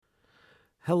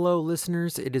Hello,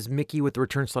 listeners. It is Mickey with the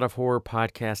Return Slot of Horror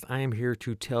podcast. I am here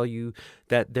to tell you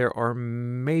that there are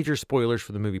major spoilers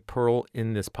for the movie Pearl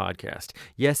in this podcast.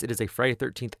 Yes, it is a Friday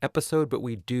 13th episode, but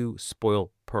we do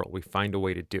spoil Pearl. We find a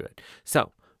way to do it.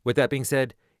 So, with that being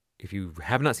said, if you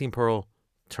have not seen Pearl,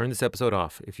 turn this episode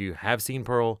off. If you have seen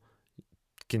Pearl,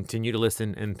 continue to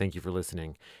listen, and thank you for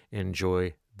listening.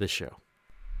 Enjoy the show.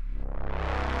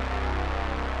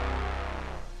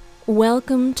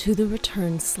 Welcome to the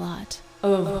Return Slot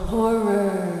of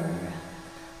Horror,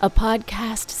 a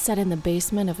podcast set in the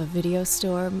basement of a video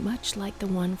store much like the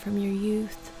one from your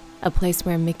youth, a place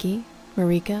where Mickey,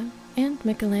 Marika, and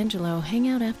Michelangelo hang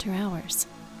out after hours,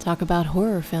 talk about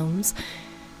horror films,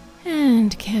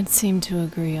 and can't seem to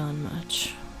agree on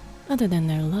much, other than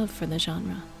their love for the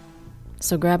genre.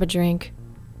 So grab a drink,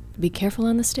 be careful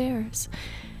on the stairs,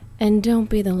 and don't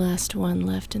be the last one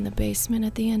left in the basement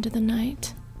at the end of the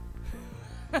night.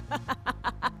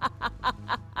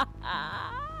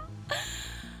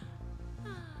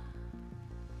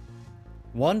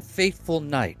 One fateful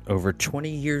night over 20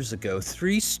 years ago,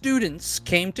 3 students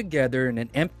came together in an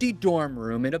empty dorm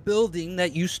room in a building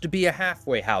that used to be a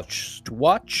halfway house to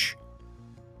watch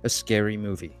a scary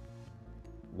movie.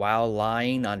 While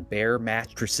lying on bare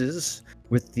mattresses,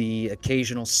 with the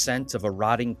occasional scent of a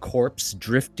rotting corpse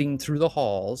drifting through the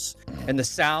halls, and the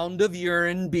sound of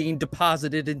urine being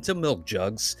deposited into milk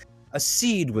jugs, a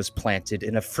seed was planted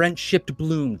in a friendship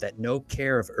bloom that no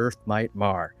care of earth might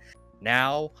mar.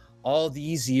 Now, all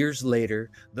these years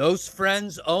later, those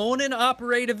friends own and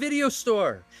operate a video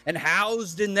store, and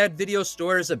housed in that video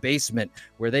store is a basement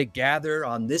where they gather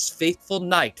on this fateful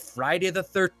night, Friday the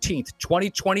 13th,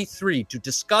 2023, to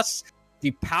discuss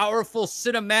the powerful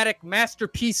cinematic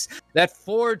masterpiece that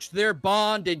forged their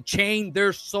bond and chained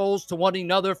their souls to one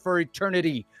another for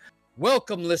eternity.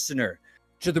 Welcome, listener,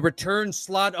 to the Return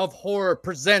Slot of Horror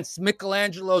presents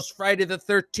Michelangelo's Friday the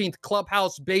 13th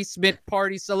Clubhouse Basement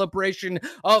Party Celebration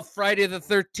of Friday the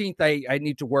 13th. I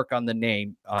need to work on the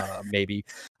name, maybe.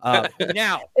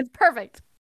 Now. It's perfect.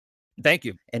 Thank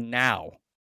you. And now,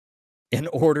 in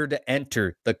order to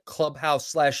enter the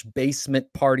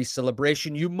clubhouse/basement party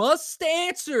celebration, you must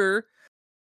answer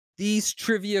these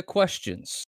trivia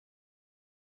questions.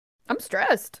 I'm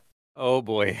stressed. Oh,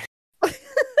 boy.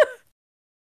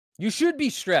 You should be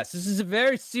stressed. This is a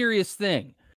very serious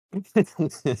thing. Okay.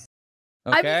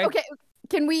 Okay? Okay.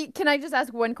 Can I just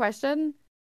ask one question?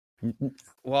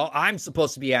 Well, I'm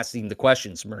supposed to be asking the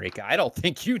questions, Marika. I don't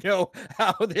think you know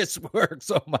how this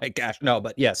works. Oh my gosh. No,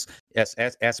 but yes,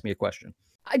 ask me a question.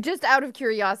 Just out of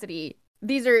curiosity,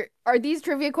 are these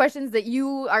trivia questions that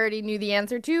you already knew the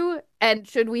answer to? And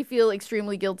should we feel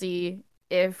extremely guilty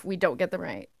if we don't get them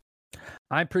right?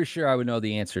 I'm pretty sure I would know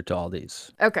the answer to all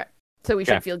these. Okay. So we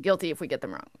Okay. should feel guilty if we get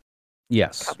them wrong.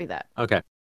 Yes. Copy that. Okay.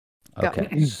 Go.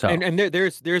 Okay. So And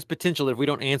there's potential that if we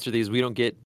don't answer these, we don't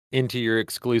get into your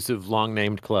exclusive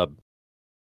long-named club.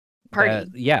 Party.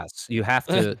 yes, you have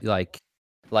to like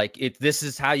it. This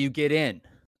is how you get in.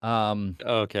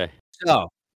 Okay. So,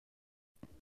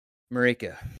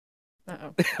 Marika,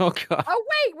 Uh-oh. Oh, God. Oh,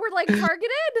 wait. We're like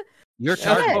targeted? you're Shit.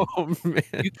 targeted. Oh,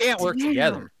 man. You can't work Damn.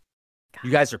 together.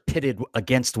 You guys are pitted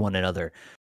against one another,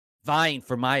 vying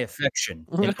for my affection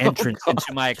and Oh, entrance God.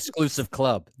 into my exclusive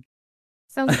club.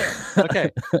 Sounds fair. Okay.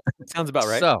 Sounds about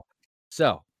right.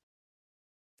 So,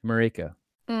 Marika,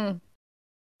 Mm.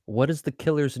 what is the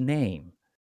killer's name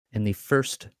in the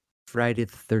first Friday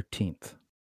the 13th?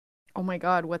 Oh my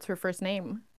God. What's her first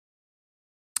name?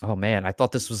 Oh man, I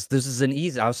thought this is an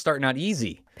easy. I was starting out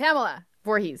easy. Pamela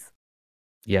Voorhees.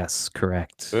 Yes,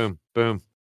 correct. Boom. Boom.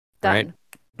 Done.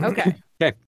 Okay.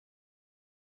 Okay.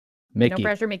 Mickey. No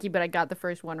pressure, Mickey, but I got the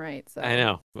first one right. So I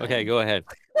know. Okay, go ahead.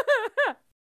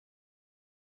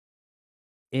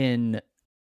 In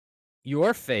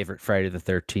your favorite Friday the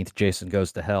 13th, Jason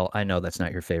Goes to Hell. I know that's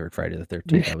not your favorite Friday the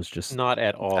 13th. I was just Not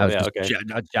at all. I was Yeah, just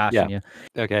okay. joshing you.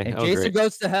 Okay. And Oh, Jason great.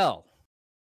 Goes to Hell.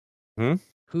 Hmm?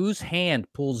 Whose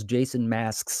hand pulls Jason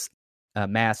mask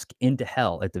into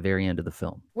hell at the very end of the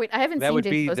film? Wait, I haven't That seen would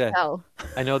be James Goes to the- Hell.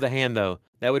 I know the hand, though.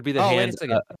 That would be the Oh, hand.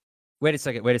 wait a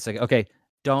second. Okay,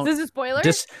 don't Is this a spoiler?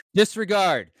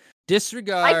 disregard.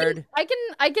 I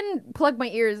can plug my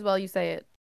ears while you say it.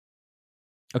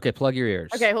 Okay, plug your ears.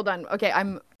 Okay, hold on. Okay,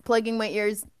 I'm plugging my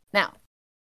ears now.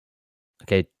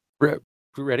 Okay,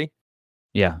 Ready?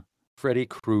 yeah. Freddy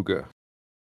Krueger.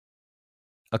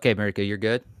 Okay, Marika, you're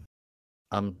good.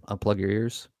 Unplug your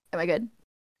ears. Am I good?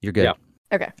 You're good. Yeah.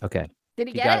 Okay. Okay. Did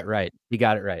he You get got it? it right. You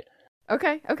got it right.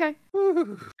 Okay.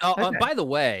 Oh, Okay. by the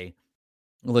way,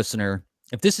 listener,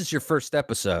 if this is your first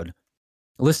episode,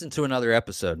 listen to another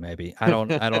episode. Maybe I don't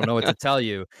know what to tell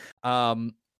you.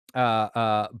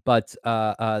 So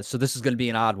this is going to be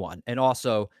an odd one, and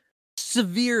also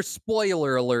severe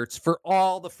spoiler alerts for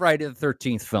all the Friday the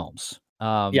 13th films.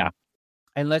 Yeah.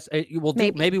 And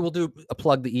maybe we'll do a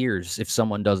plug the ears if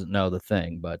someone doesn't know the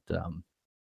thing. But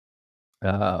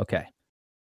okay,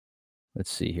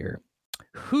 let's see here.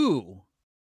 Who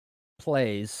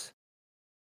plays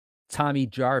Tommy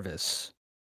Jarvis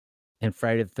in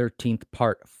Friday the 13th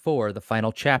Part 4, the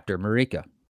final chapter? Marika.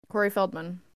 Corey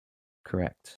Feldman.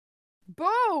 Correct.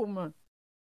 Boom!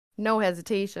 No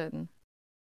hesitation.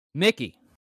 Mickey.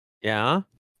 Yeah.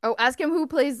 Oh, ask him who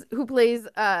plays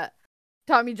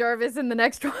Tommy Jarvis in the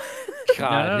next one.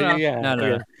 God. No.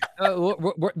 Yeah.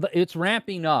 It's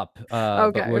ramping up.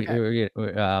 Okay.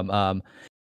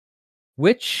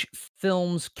 Which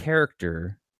film's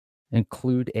character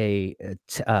include a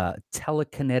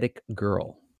telekinetic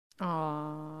girl?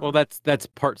 Aww. Well, that's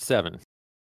part 7.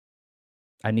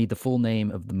 I need the full name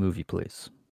of the movie, please.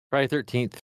 Friday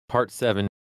 13th, part 7,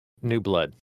 New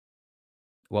Blood.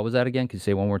 What was that again? Can you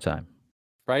say it one more time?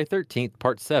 Friday 13th,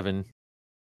 part 7,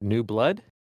 New Blood.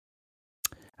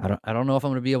 I don't know if I'm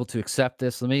going to be able to accept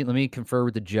this. Let me confer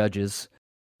with the judges.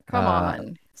 Come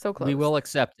on. So close. We will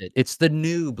accept it. It's the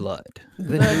New Blood.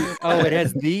 Oh, it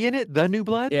has the in it? The New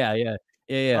Blood? Yeah.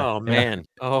 Oh, man.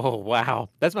 Oh, wow.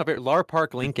 That's my favorite. Lar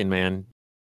Park Lincoln, man.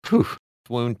 Whew.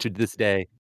 Wound to this day.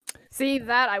 See,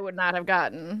 that I would not have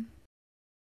gotten.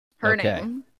 Her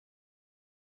name.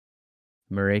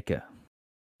 Marika.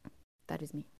 That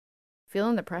is me.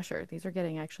 Feeling the pressure. These are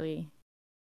getting actually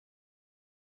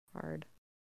hard.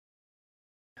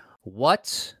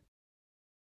 What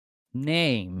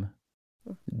name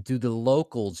do the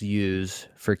locals use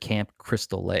for Camp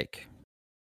Crystal Lake?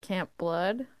 Camp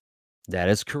Blood. That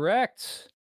is correct.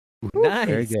 Nice.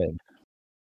 Very good.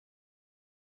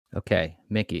 Okay,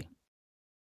 Mickey.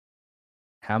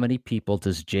 How many people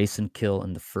does Jason kill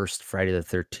in the first Friday the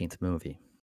 13th movie?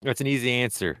 That's an easy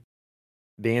answer.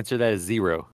 The answer to that is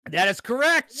 0. That is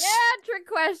correct. Yeah, trick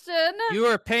question. You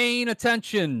are paying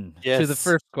attention to the Yes.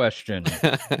 first question.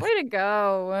 Way to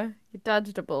go. You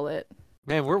dodged a bullet.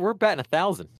 Man, we're batting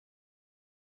 1,000.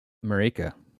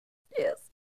 Marika, Yes.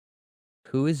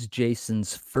 who is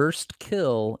Jason's first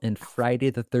kill in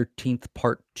Friday the 13th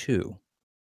Part 2?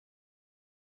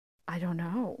 I don't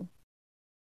know.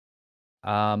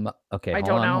 Okay, I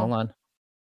don't know.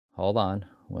 Hold on.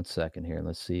 1 second here.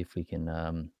 Let's see if we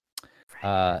can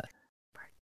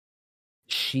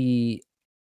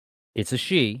it's a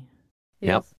she.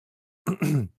 Yep.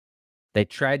 Yes. They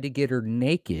tried to get her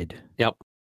naked. Yep.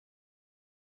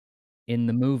 In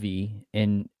the movie,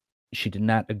 and she did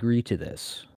not agree to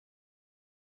this.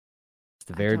 It's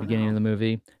the I very don't beginning of know. the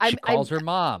movie. She calls her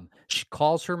mom.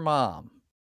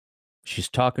 She's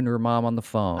talking to her mom on the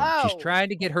phone. She's Oh. trying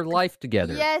to get her life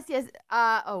together. Yes.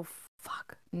 Oh,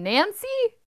 fuck. Nancy?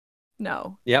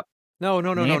 No.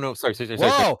 No. Sorry.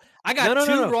 Whoa! I got No.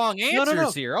 two wrong No.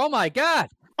 answers here. Oh my god!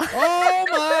 Oh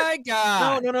my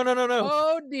god! No.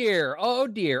 Oh dear!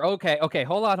 Okay.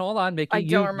 Hold on, Mickey. I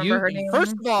don't remember her name.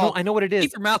 First of all, No, I know what it is.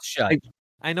 keep your mouth shut.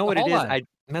 I know what it Hold is. on. I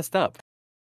messed up.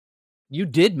 You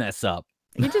did mess up.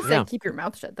 He just Yeah. said keep your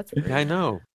mouth shut. That's weird. I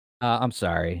know. I'm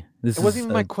sorry. This It wasn't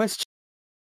even my question.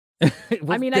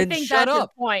 I mean, I then think shut that's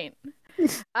up. the point.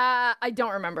 I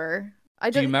don't remember.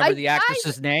 Do you remember the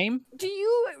actress's name? Do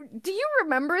you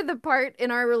remember the part in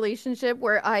our relationship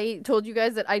where I told you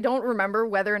guys that I don't remember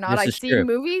whether or not This I've is seen true.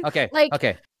 movies? Okay. Like,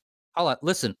 Okay. Hold on.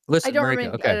 Listen, I don't Marika.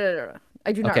 remember. Okay. No.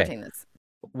 I do not Okay. retain this.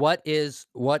 What is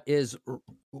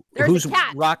There's who's a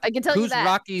cat. I can tell you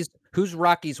that. Who's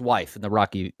Rocky's wife in the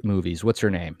Rocky movies? What's her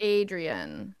name?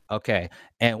 Adrian. Okay.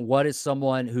 And what is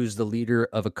someone who's the leader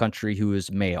of a country who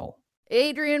is male?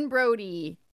 Adrian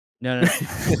Brody. No.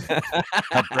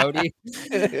 Brody.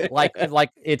 Like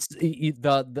it's the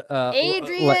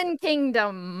Adrian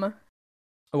Kingdom.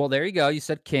 well, there you go. You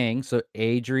said King, so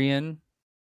Adrian.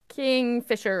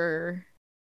 Kingfisher.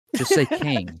 Just say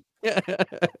King.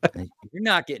 You're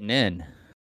not getting in.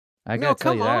 I No, gotta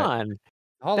tell come you that. on.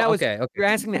 Hold That on. was- Okay. You're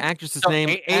asking the actress's So,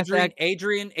 name.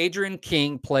 Adrian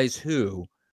King plays who?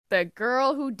 The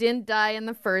girl who didn't die in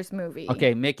the first movie.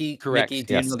 Okay, Mickey. Correct, Mickey,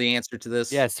 do you yes. know the answer to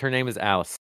this? Yes, her name is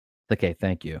Alice. Okay,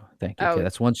 thank you. Oh. Okay,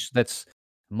 that's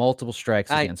multiple strikes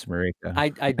against Marika.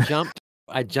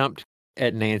 I jumped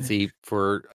at Nancy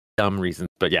for dumb reasons,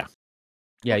 but yeah.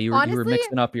 Yeah, you were Honestly,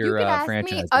 mixing up your you could ask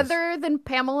franchises. me, other than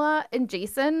Pamela and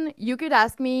Jason, you could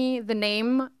ask me the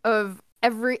name of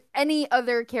any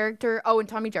other character. Oh, and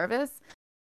Tommy Jarvis.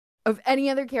 Of any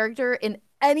other character in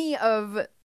any of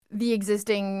the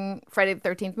existing Friday the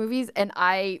 13th movies, and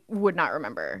I would not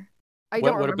remember. I What-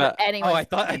 don't what remember about- anyone. I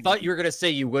thought you were gonna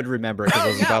say you would remember because I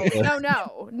was about to.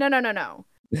 No.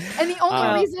 And the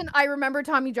only reason I remember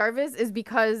Tommy Jarvis is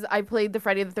because I played the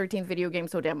Friday the 13th video game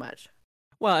so damn much.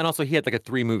 Well, and also he had like a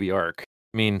 3-movie arc.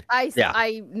 I mean, I Yeah.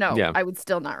 I would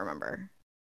still not remember.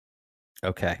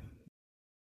 Okay.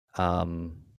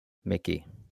 Mickey.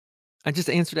 I just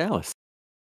answered Alice.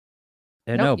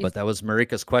 I Nope, know, you- but that was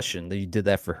Marika's question. You did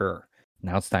that for her.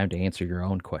 Now it's time to answer your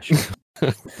own question.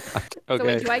 Okay. So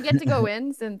wait, do I get to go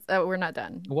in since we're not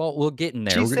done? Well, we'll get in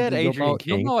there. She said Adrian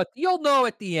King. You'll know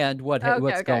at the end what's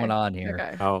Okay. going on here.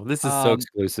 Okay. Oh, this is so Um,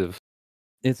 exclusive.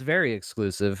 It's very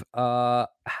exclusive. How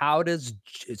does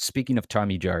speaking of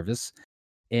Tommy Jarvis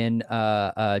in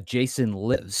Jason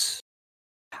Lives?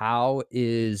 How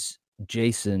is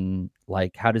Jason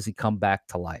like? How does he come back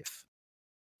to life?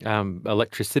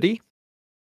 Electricity.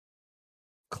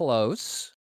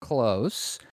 Close.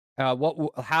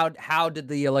 How did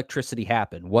the electricity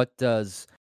happen? What does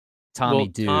Tommy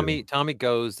do? Tommy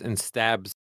goes and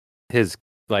stabs his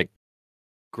like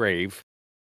grave,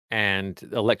 and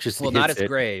electricity Well, hits not his it,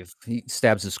 grave. He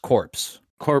stabs his corpse.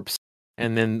 corpse,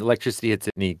 and then electricity hits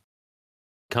it, and he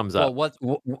comes Well, up. what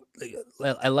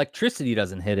electricity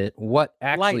doesn't hit it. What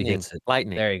actually Lightning. hits it?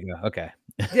 Lightning. There you go. Okay.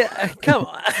 Yeah, come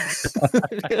on.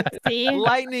 See?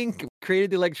 Lightning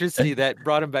created the electricity that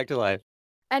brought him back to life.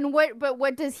 And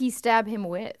what does he stab him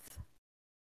with?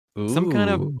 Some kind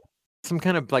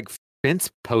Ooh. of like fence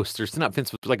post, or it's not fence,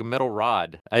 but like a metal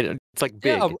rod. It's like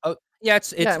big. Yeah,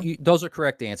 it's Yeah. those are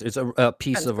correct answers. It's a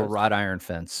piece Fence of a post. wrought iron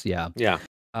fence. Yeah. Yeah.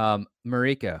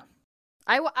 Marika.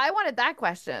 I wanted that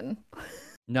question.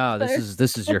 No,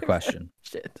 this is your question.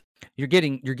 Shit. You're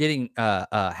getting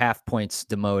half points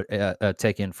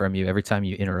taken from you every time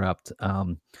you interrupt.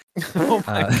 Oh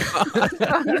my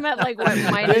god. You meant like what,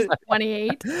 minus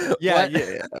 28? Yeah, What-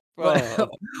 yeah. what-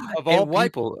 Of and all what-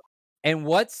 people. And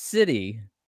what city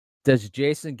does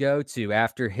Jason go to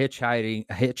after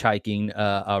hitchhiking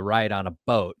a ride on a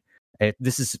boat?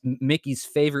 This is Mickey's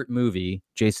favorite movie.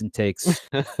 Jason takes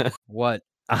what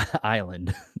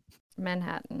island?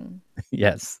 Manhattan.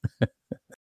 Yes.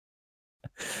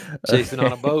 Jason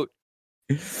on a boat.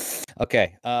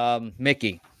 Okay.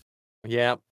 Mickey.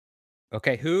 Yeah.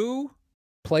 Okay, who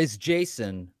plays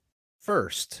Jason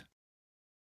first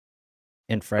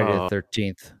in Friday the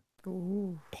 13th,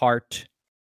 Ooh. Part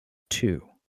 2?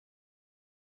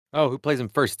 Oh, who plays him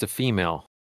first? It's a female.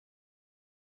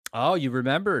 Oh, you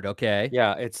remembered. Okay.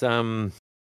 Yeah, it's one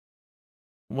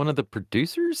of the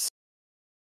producers?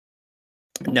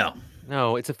 No.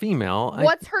 No, it's a female.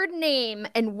 What's her name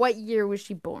and what year was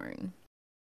she born?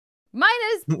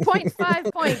 Minus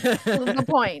 0.5 points was the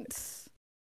point.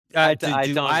 I Do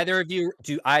don't- either of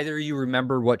you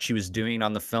remember what she was doing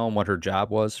on the film? What her job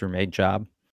was, her main job,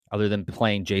 other than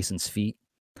playing Jason's feet?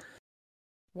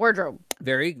 Wardrobe.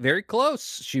 Very, very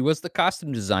close. She was the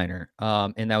costume designer,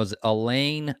 and that was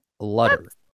Elaine Lutter.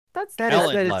 That's That the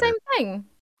is- that is- same thing.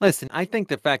 Listen, I think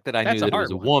the fact that I That's knew a that it was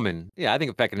hard a one. woman. Yeah, I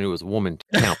think the fact that I knew it was a woman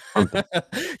count something.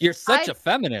 You're such I- a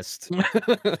feminist.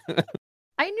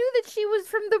 I knew that she was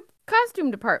from the costume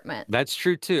department. That's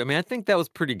true too. I mean, I think that was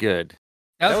pretty good.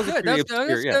 That That was was a good. That was pretty good.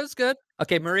 obscure, yeah. That was good.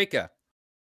 Okay, Marika.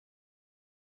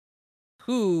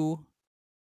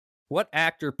 What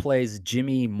actor plays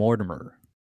Jimmy Mortimer?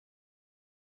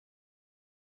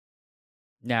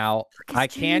 Now, Fuck is I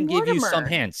Jimmy can give you some Mortimer?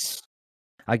 hints.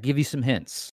 I'll give you some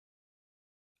hints.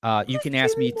 You Who's can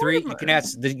ask me Jimmy three. Mortimer?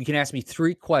 You can ask me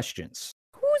 3 questions.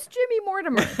 Who's Jimmy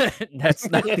Mortimer? That's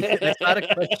not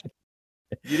a question.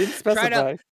 You didn't Try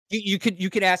to- You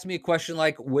could ask me a question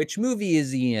like, which movie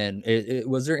is he in?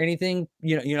 Was there anything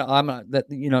I'm not that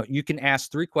you can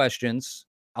ask 3 questions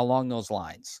along those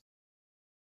lines.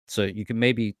 So you can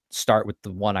maybe start with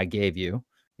the one I gave you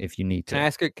if you need to. Can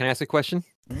I ask a question?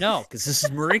 No, because this is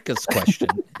Marika's question.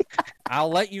 I'll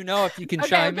let you know if you can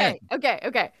chime in.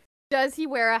 Okay. Does he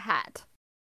wear a hat?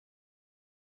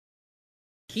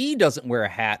 He doesn't wear a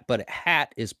hat, but a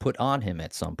hat is put on him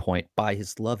at some point by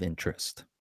his love interest.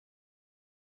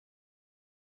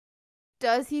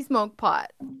 Does he smoke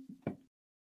pot?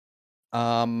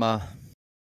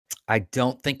 I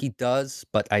don't think he does,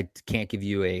 but I can't give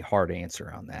you a hard answer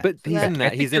on that. But he's Yeah. in I that.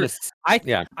 think He's in a. you're-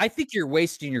 Yeah, I think you're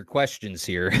wasting your questions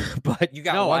here, but you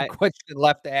got No, one I- question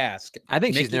left to ask. I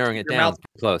think she's Mickey, narrowing keep it your down mouth-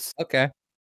 close. Okay.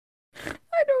 I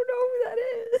don't know who that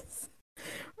is.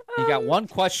 You got one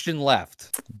question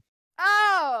left.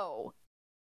 Oh,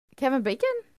 Kevin Bacon?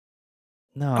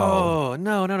 No. Oh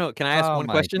no! Can I ask Oh one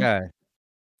my question? God.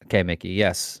 Okay, Mickey.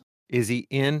 Yes. Is he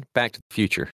in Back to the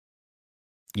Future?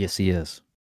 Yes, he is.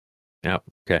 Yep.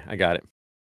 Okay, I got it.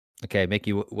 Okay,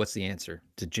 Mickey, what's the answer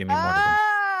to Jimmy Mortimer?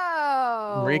 Oh,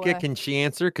 Marika, can she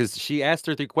answer? Because she asked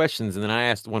her 3 questions, and then I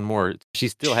asked one more. She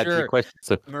still had 3 Sure. questions.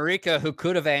 So Marika, who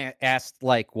could have asked,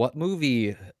 like, what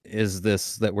movie is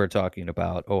this that we're talking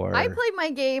about? Or I play my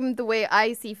game the way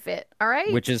I see fit, all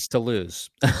right? which is to lose.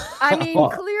 I mean,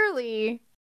 clearly,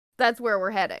 that's where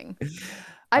we're heading.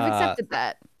 I've accepted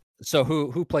that. So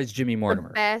who plays Jimmy The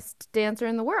Mortimer? best dancer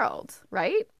in the world,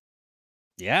 right?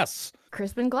 Yes,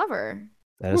 Crispin Glover.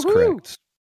 that is Woohoo! correct.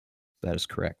 That is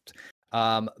correct.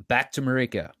 Back to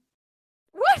Marika.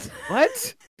 What?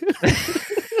 what?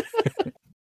 I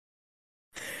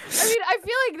mean, I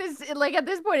feel like this, like at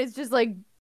this point, it's just like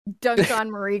dunked on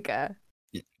Marika.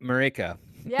 Marika,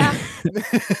 Yeah.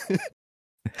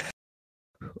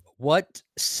 what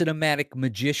cinematic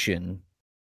magician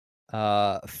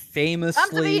Tom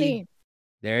famously... Savini.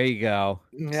 There you go.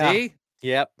 Yeah. See?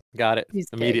 Yep, got it He's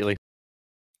cake. immediately.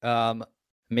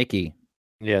 Mickey,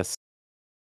 Yes.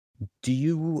 do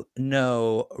you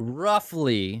know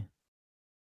roughly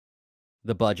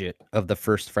the budget of the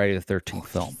first Friday the 13th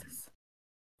film? Jesus.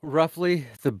 Roughly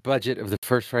the budget of the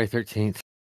first Friday 13th.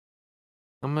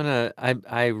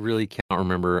 I really can't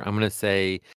remember. I'm gonna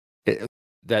say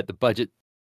that the budget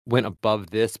went above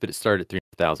this, but it started at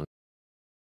 300,000.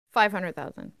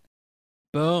 500,000.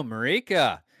 Boom,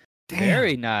 Marika.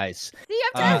 Very nice. See,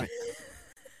 I'm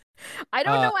I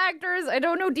don't know actors. I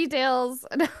don't know details.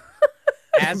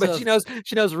 As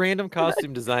She knows random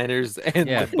costume designers and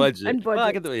Yeah. the budget. And Well,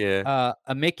 I budget. get the-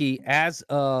 yeah. Mickey, as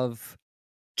of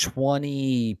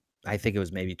 20, I think it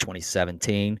was maybe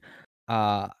 2017,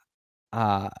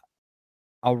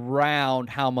 around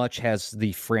how much has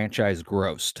the franchise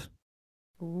grossed?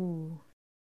 Ooh.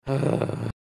 I'm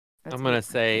That's gonna good.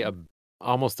 say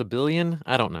almost $1 billion.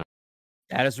 I don't know.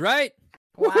 That is right.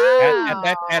 Wow.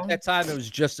 At that time, it was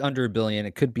just under $1 billion.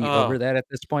 It could be Oh. over that at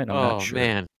this point. I'm not sure.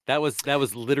 Man, that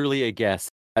was literally a guess.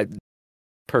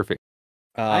 Perfect.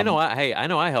 I know.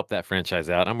 I helped that franchise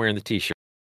out. I'm wearing the T-shirt.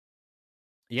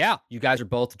 Yeah, you guys are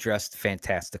both dressed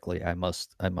fantastically. I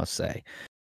must say.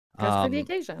 Just for the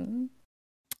occasion.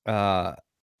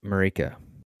 Marika,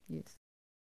 Yes.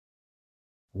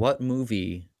 what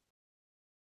movie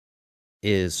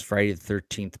is Friday the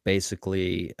 13th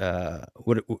basically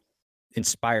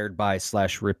inspired by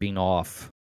 / ripping off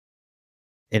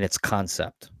in its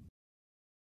concept?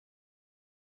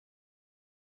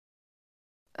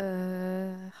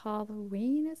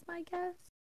 Halloween is my guess.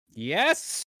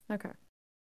 Yes. Okay.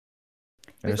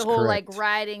 That There's is the whole like correct.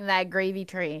 riding that gravy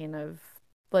train of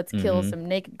let's kill Mhm. some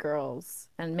naked girls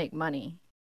and make money.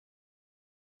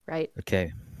 Right?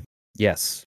 Okay.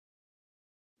 Yes.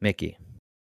 Mickey,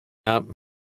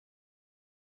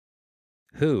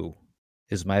 who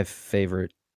is my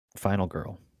favorite final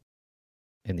girl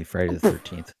in the Friday the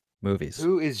 13th movies?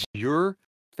 Who is your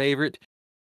favorite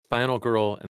final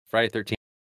girl in Friday 13th?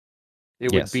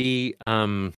 It Yes. would be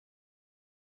I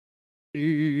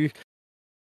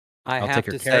I'll have take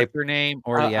her to say character name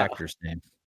or the uh, actor's name.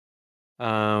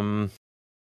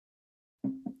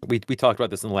 we talked about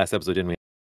this in the last episode, didn't we?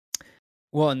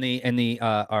 Well, in the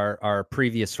our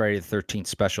previous Friday the 13th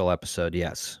special episode,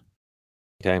 yes.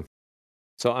 Okay.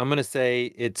 So I'm gonna say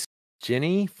it's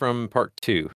Jenny from part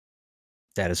 2.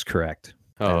 That is correct.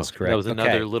 That Oh, is correct. that was another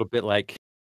Okay. little bit like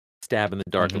stab in the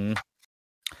dark. Mhm.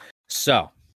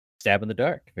 So, stab in the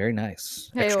dark. Very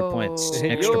nice. Extra points.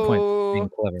 Hey-o. Extra points. Hey-o. Being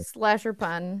clever. Slasher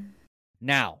pun.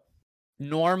 Now,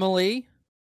 normally,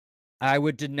 I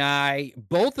would deny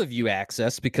both of you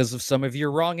access because of some of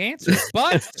your wrong answers,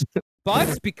 but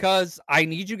because I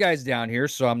need you guys down here,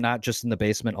 so I'm not just in the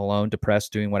basement alone,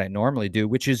 depressed, doing what I normally do,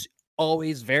 which is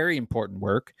always very important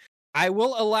work. I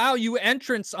will allow you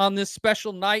entrance on this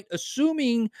special night,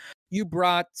 assuming you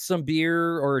brought some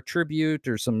beer or a tribute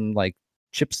or some like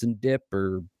chips and dip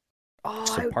or Oh, I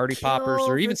some would party poppers kill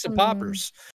or for even some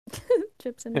poppers.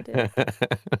 Chips and dip.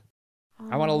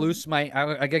 I want to loose I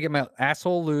gotta get my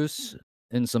asshole loose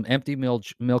in some empty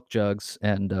milk jugs,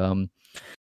 and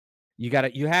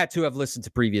you had to have listened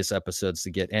to previous episodes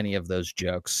to get any of those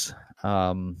jokes.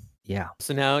 Yeah,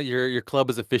 So now your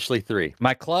club is officially 3.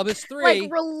 my club is 3.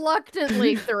 Like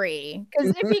reluctantly 3.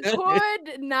 Because if he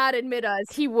could not admit us,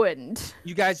 he wouldn't.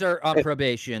 You guys are on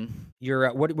probation.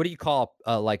 You're what do you call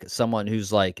like someone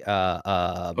who's like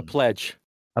A pledge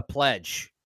a pledge?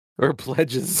 or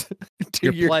pledges to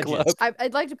Your your pledges. club.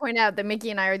 I'd like to point out that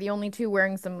Mickey and I are the only two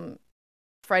wearing some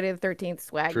Friday the 13th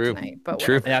swag True. tonight. But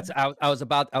True. whatever. That's I was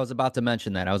about to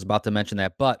mention that.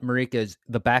 But Marika's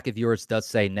the back of yours does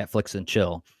say Netflix and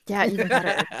chill. Yeah, even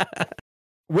better.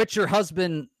 Which your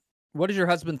husband? What does your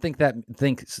husband think that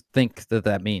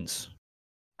means?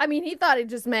 I mean, he thought it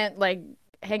just meant like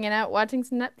hanging out, watching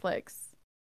some Netflix.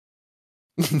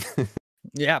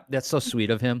 Yeah, that's so sweet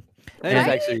of him. That is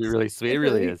Right? actually really sweet. It's It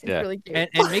really is. It's Yeah. really cute.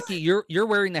 And Mickey, you're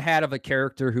wearing the hat of a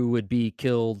character who would be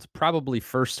killed probably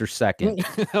first or second.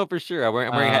 Oh, for sure. I'm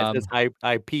wearing a hat that says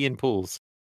I pee in pools.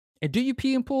 And do you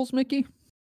pee in pools, Mickey?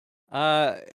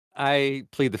 I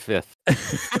plead the fifth.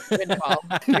 Good call.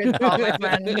 Good call, my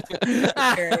friend.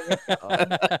 Very good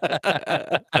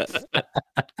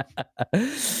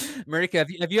Marika,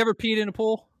 have you ever peed in a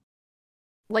pool?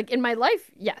 Like in my life,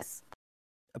 yes.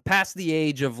 Past the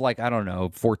age of, like, I don't know,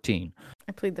 14.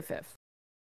 I plead the fifth.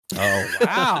 Oh,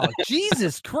 wow.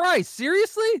 Jesus Christ.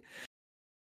 Seriously?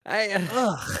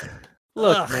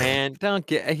 Look, Ugh. man, don't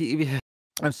get.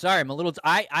 I'm sorry. I'm a little.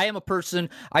 I am a person.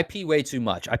 I pee way too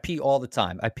much. I pee all the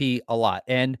time. I pee a lot.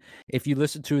 And if you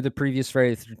listen to the previous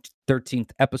Friday the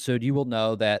 13th episode, you will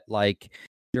know that, like,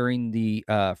 during the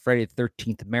Friday the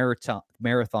 13th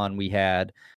marathon we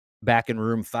had back in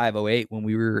room 508 when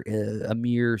we were a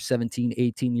mere 17,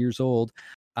 18 years old,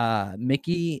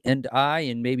 Mickey and I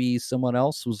and maybe someone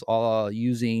else was all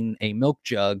using a milk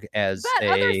jug as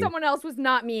That other someone else was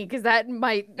not me, because that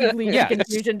might lead yes. to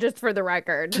confusion, just for the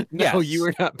record. No, Yes. you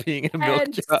were not being a milk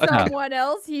And jug. someone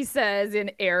else, he says in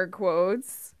air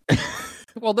quotes.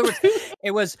 Well,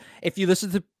 it was, if you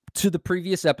listen to the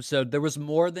previous episode, there was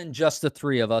more than just the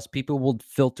three of us. People would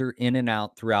filter in and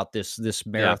out throughout this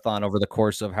marathon over the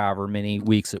course of however many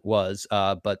weeks it was.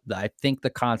 But I think the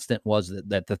constant was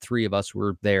that the three of us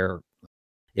were there,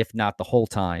 if not the whole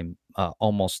time,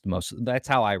 almost most. That's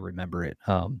how I remember it.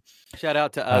 Shout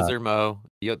out to Uz or Mo.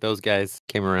 Those guys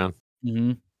came around.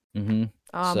 Oh,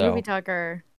 So- Movie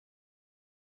Talker.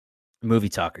 Movie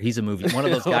talker. He's a movie. One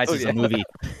of those guys Oh, is yeah. a movie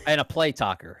and a play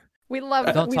talker. We love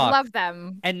Don't we talk. love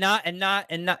them. And not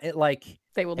like,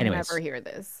 They will Anyways. never hear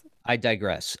this. I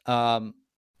digress.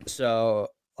 So,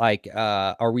 like,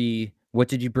 what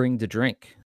did you bring to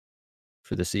drink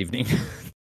for this evening?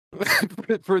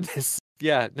 For this.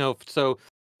 Yeah, no. So,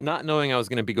 not knowing I was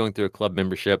going to be going through a club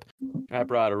membership, I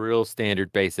brought a real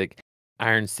standard basic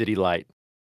Iron City Light.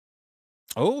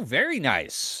 Oh, very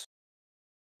nice.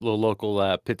 Little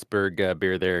local Pittsburgh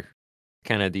beer there.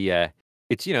 Kind of the,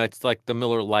 it's like the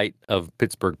Miller Lite of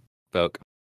Pittsburgh folk.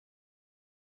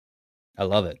 I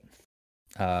love it.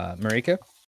 Marika?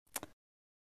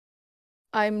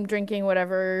 I'm drinking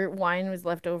whatever wine was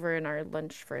left over in our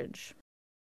lunch fridge.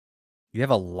 You have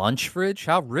a lunch fridge?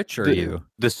 How rich are you?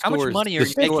 How much money are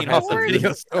you making off the video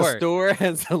The store? store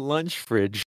has a lunch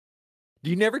fridge. Do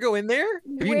you never go in there?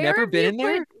 Have you Where never have been you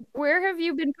in there? Where have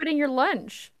you been putting your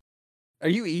lunch? Are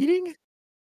you eating?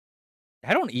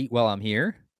 I don't eat while I'm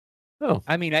here. Oh,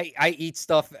 I mean, I eat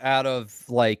stuff out of,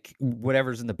 like,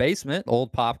 whatever's in the basement.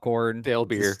 Old popcorn,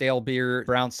 stale beer,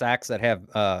 brown sacks that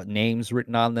have names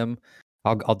written on them.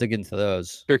 I'll dig into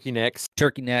those. turkey necks.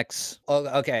 Turkey necks. Oh,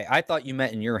 okay. I thought you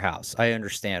meant in your house. I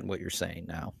understand what you're saying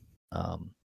now.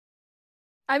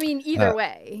 I mean, either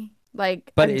way,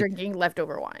 like, but I'm drinking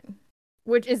leftover wine,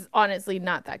 which is honestly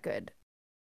not that good.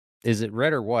 Is it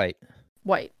red or white?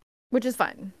 White, which is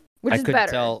fine. Which I is couldn't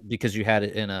better. tell because you had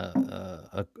it in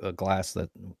a glass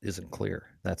that isn't clear.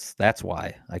 That's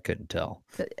why I couldn't tell.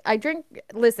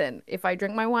 Listen, if I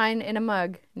drink my wine in a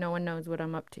mug, no one knows what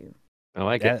I'm up to. I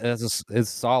like it. It's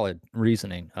solid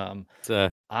reasoning.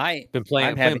 It's I've been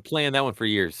playing that one for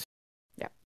years.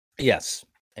 Yes,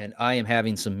 and I am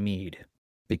having some mead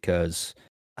because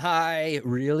I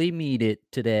really mead it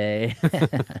today.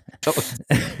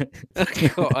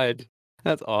 God,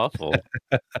 that's awful.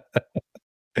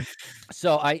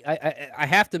 So I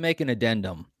have to make an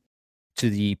addendum to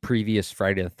the previous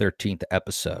Friday the 13th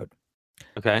episode.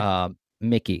 Okay.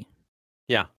 Mickey.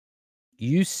 Yeah.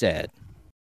 You said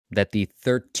that the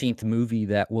 13th movie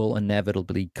that will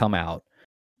inevitably come out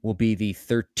will be the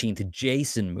 13th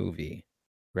Jason movie,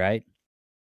 right?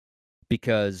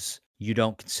 Because you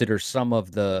don't consider some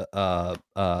of the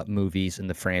movies in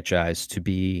the franchise to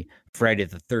be Friday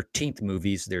the 13th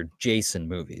movies. They're Jason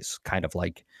movies, kind of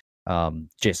like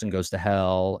Jason Goes to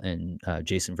Hell and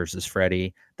Jason versus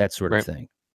Freddy, that sort of thing.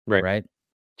 Right?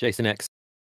 Jason X.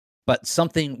 But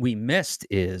something we missed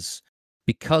is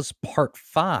because part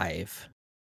 5,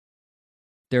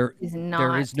 there is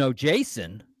no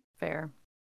Jason. Fair.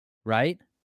 Right?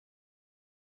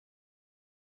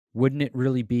 Wouldn't it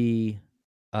really be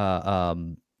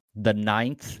the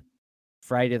 9th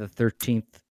Friday the 13th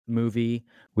movie,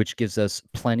 which gives us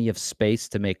plenty of space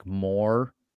to make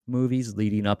more movies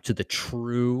leading up to the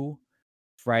true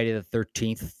Friday the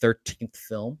 13th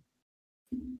film?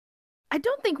 I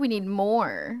don't think we need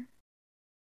more.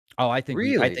 Oh, I think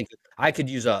Really? I think I could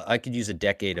use a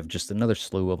decade of just another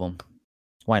slew of them.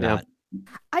 Why Yeah. not?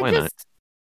 Why not?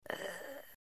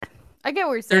 I get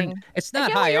what you're saying. It's I not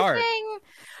get what high you're art. saying,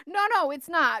 No, it's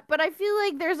not. But I feel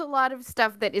like there's a lot of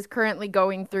stuff that is currently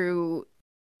going through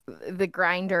the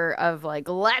grinder of like,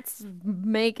 let's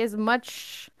make as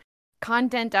much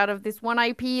content out of this one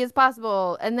IP as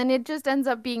possible. And then it just ends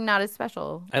up being not as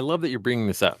special. I love that you're bringing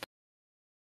this up.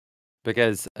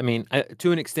 Because, I mean,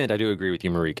 to an extent, I do agree with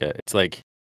you, Marika. It's like,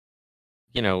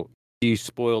 you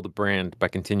spoil the brand by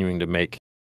continuing to make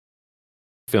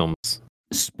films.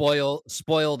 Spoil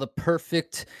the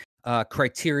perfect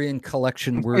Criterion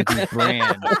Collection worthy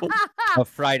brand of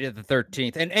Friday the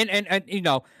 13th.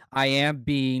 And I am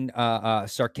being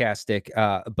sarcastic,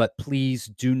 but please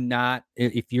do not,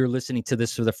 if you're listening to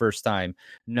this for the first time,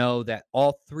 know that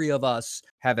all three of us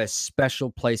have a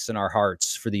special place in our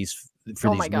hearts for these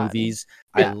movies.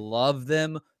 Yeah. I love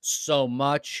them so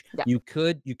much. Yeah. You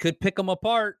could pick them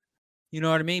apart. You know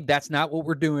what I mean? That's not what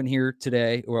we're doing here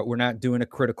today. We're not doing a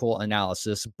critical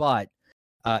analysis, but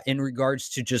in regards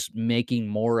to just making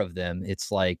more of them,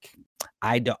 it's like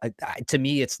to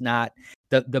me, it's not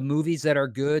the movies that are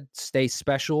good stay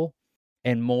special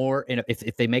and more. And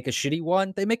if they make a shitty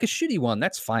one, they make a shitty one.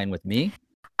 That's fine with me.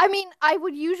 I mean, I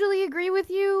would usually agree with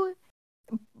you,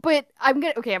 but I'm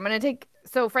gonna take.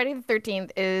 So Friday the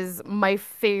 13th is my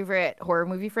favorite horror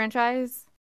movie franchise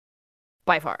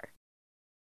by far.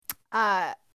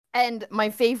 And my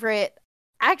favorite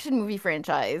action movie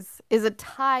franchise is a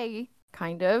tie,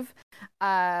 kind of,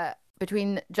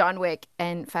 between John Wick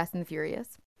and Fast and the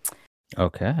Furious.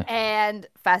 Okay. And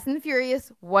Fast and the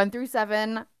Furious 1 through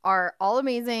 7 are all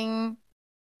amazing,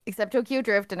 except Tokyo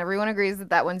Drift, and everyone agrees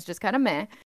that one's just kind of meh.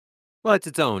 Well, it's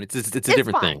its own. It's a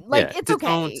different fine. thing. Like, yeah, it's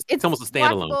okay. It's almost a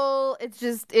standalone.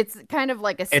 Watchable. It's kind of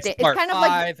like a. It's part kind of 5.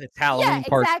 like It's Halloween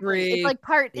part 3. It's like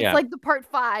Yeah. It's like the part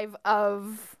 5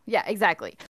 of. Yeah,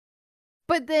 exactly.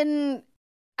 But then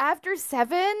after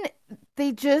 7,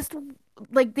 they just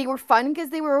like they were fun because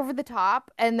they were over the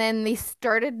top, and then they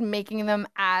started making them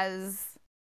as.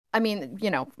 I mean,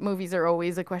 movies are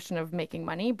always a question of making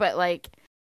money, but like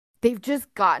they've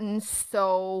just gotten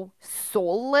so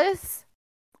soulless.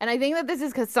 And I think that this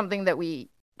is something that we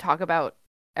talk about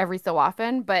every so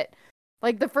often, but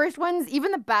like the first ones,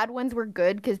 even the bad ones were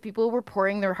good because people were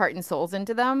pouring their heart and souls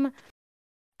into them.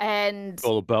 And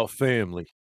All about family.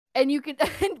 And you can,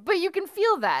 but you can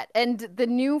feel that. And the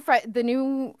new Fast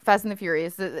and the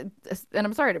Furious, and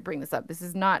I'm sorry to bring this up. This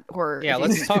is not horror. Yeah,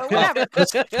 adjacent,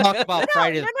 let's talk but about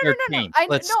Friday the 13th.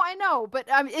 I know, but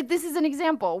this is an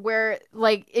example where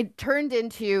like it turned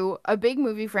into a big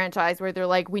movie franchise where they're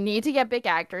like, we need to get big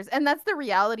actors, and that's the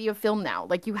reality of film now.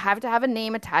 Like you have to have a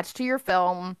name attached to your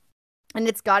film. And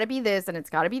it's got to be this, and it's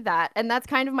got to be that, and that's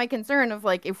kind of my concern of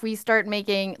like if we start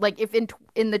making like if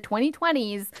in the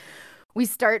 2020s. We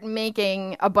start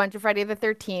making a bunch of Friday the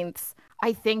 13th.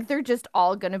 I think they're just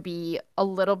all going to be a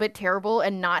little bit terrible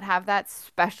and not have that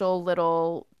special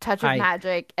little touch of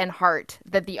magic and heart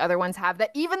that the other ones have,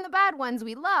 that even the bad ones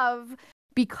we love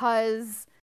because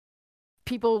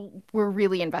people were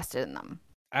really invested in them.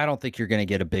 I don't think you're going to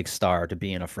get a big star to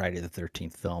be in a Friday the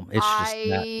 13th film. It's just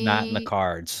not in the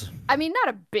cards. I mean,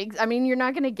 you're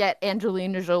not going to get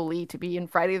Angelina Jolie to be in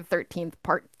Friday the 13th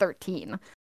part 13.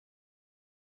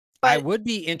 I would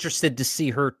be interested to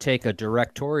see her take the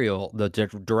directorial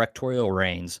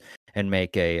reins and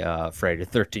make a Friday the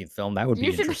 13th film. That would be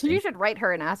interesting. You should write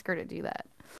her and ask her to do that,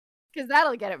 because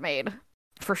that'll get it made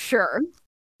for sure.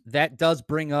 That does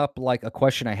bring up like a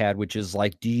question I had, which is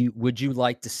like, would you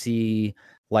like to see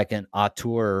like an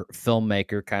auteur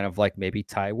filmmaker, kind of like maybe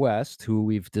Ty West, who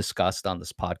we've discussed on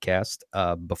this podcast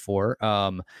before?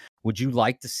 Would you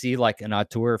like to see like an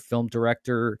auteur film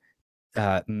director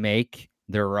make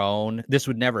their own, this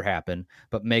would never happen,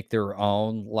 but make their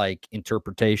own like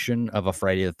interpretation of a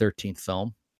Friday the 13th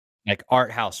film, like art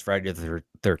house Friday the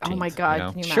 13th? Oh my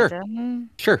God, can you imagine?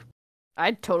 Sure.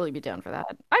 I'd totally be down for that.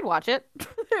 I'd watch it.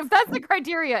 If that's the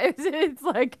criteria, it's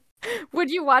like,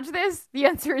 would you watch this? The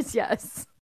answer is yes.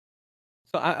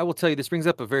 So I will tell you, this brings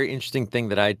up a very interesting thing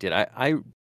that I did. I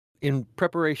in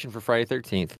preparation for Friday the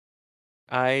 13th,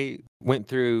 I went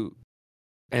through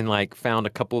and like found a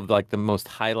couple of like the most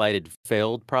highlighted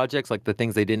failed projects, like the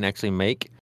things they didn't actually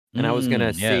make. And I was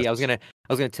gonna see, I was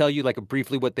gonna tell you like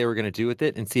briefly what they were gonna do with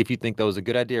it, and see if you think that was a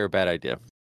good idea or a bad idea.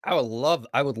 I would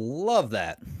love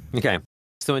that. Okay,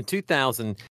 so in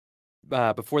 2000,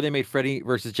 before they made Freddy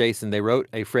versus Jason, they wrote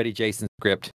a Freddy Jason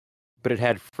script, but it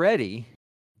had Freddy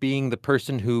being the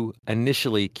person who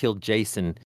initially killed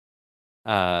Jason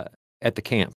at the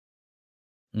camp.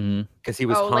 Because he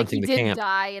was haunting the camp. He didn't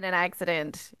die in an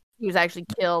accident. He was actually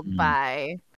killed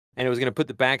by. And it was going to put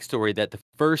the backstory that the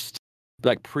first,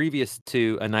 like previous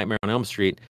to A Nightmare on Elm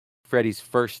Street, Freddy's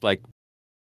first like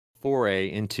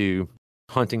foray into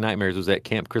haunting nightmares was at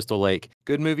Camp Crystal Lake.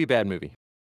 Good movie, bad movie?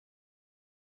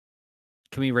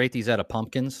 Can we rate these out of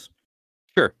pumpkins?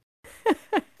 Sure.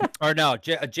 Or no,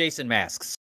 Jason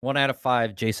masks. 1 out of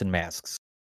 5 Jason masks.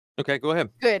 Okay, go ahead.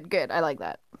 Good. I like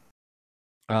that.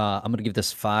 I'm gonna give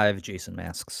this 5 Jason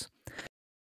masks.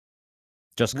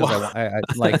 Just because I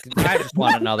just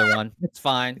want another one. It's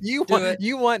fine. You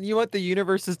want the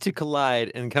universes to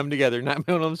collide and come together,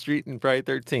 Nightmare on Elm Street and Friday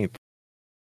 13th.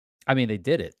 I mean, they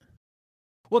did it.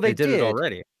 Well, they did it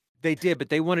already. They did, but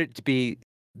they wanted it to be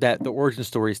that the origin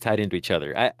stories tied into each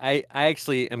other. I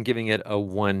actually am giving it a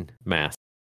 1 mask.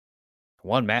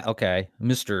 1 okay,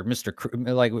 Mr.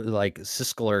 like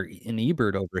Siskel and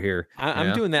Ebert over here.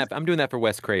 I'm doing that. I'm doing that for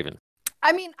Wes Craven.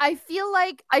 I mean, I feel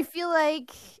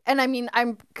like, and I mean,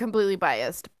 I'm completely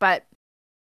biased, but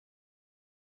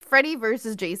Freddy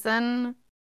versus Jason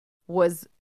was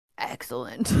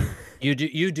excellent. You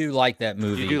do like that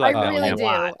movie. You do like I that really one do. a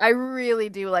lot. I really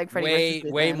do like Freddy versus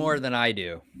Jason. Way more than I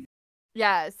do.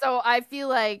 Yeah, so I feel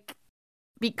like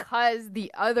because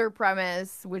the other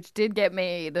premise, which did get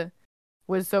made,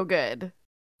 was so good,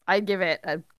 I'd give it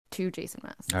a 2 Jason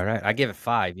masks. All right, I give it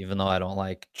 5, even though I don't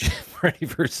like Freddy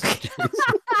versus Jason.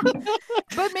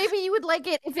 But maybe you would like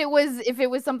it if it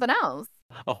was something else.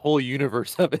 A whole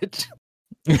universe of it.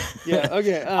 Yeah.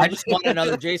 Okay. I just want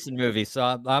another Jason movie, so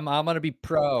I'm gonna be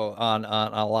pro on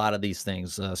a lot of these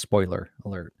things. Spoiler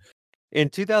alert. In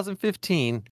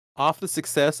 2015, off the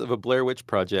success of a Blair Witch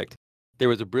Project, there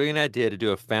was a brilliant idea to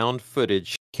do a found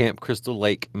footage Camp Crystal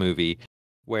Lake movie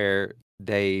where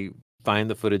they find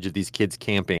the footage of these kids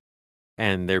camping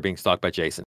and they're being stalked by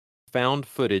Jason. Found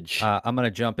footage. I'm gonna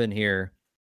jump in here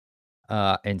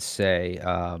and say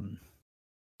 5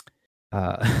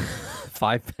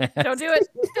 masks. Don't do it.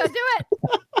 Don't do it.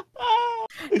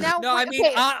 Now, No, I mean,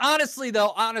 okay. honestly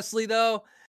though,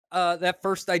 that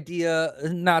first idea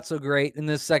not so great, and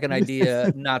the second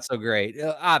idea not so great.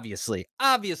 Obviously,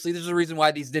 there's a reason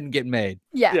why these didn't get made.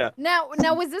 Yeah. Now,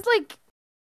 was this like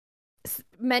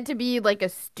meant to be like a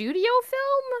studio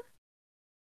film?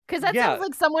 Because that sounds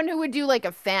like someone who would do like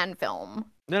a fan film.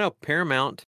 No,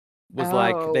 Paramount was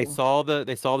like they saw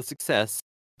the success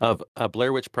of a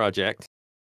Blair Witch Project.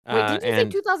 Wait, did you say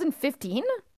 2015?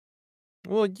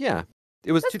 Well, yeah,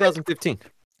 it was 2015.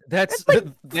 That's like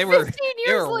they were 15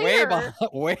 years way later. behind,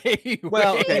 way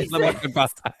Well, okay, behind.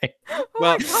 Oh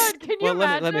Well, my god, can you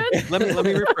let imagine?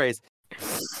 me rephrase.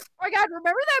 Oh my god,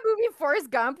 remember that movie Forrest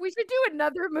Gump? We should do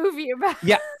another movie about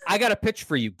Yeah, I got a pitch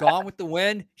for you. Gone with the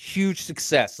Wind, huge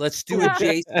success. Let's do a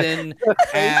Jason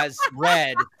as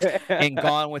Red and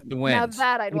Gone with the Now Wind.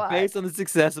 that I'd watch. Based on the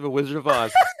success of A Wizard of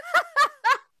Oz.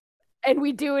 And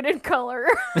we do it in color.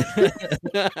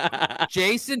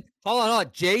 Jason, hold on.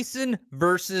 Jason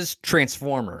versus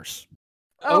Transformers.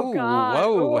 Oh god.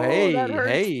 Whoa, Oh, hey, that hurts.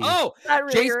 hey. Oh, That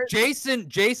really hurts.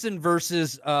 Jason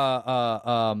versus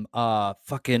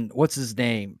fucking what's his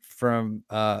name from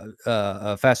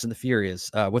Fast and the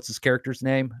Furious? What's his character's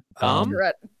name? Dom?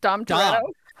 Dom Dom. Toretto.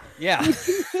 Yeah.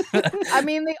 I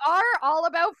mean, they are all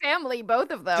about family, both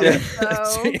of them.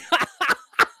 So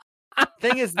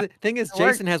Thing is,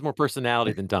 Jason has more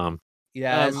personality than Dom.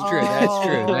 Yeah, that's true. That's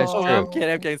true. That's Oh, true. I'm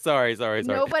kidding. Sorry.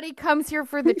 nobody comes here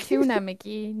for the tuna,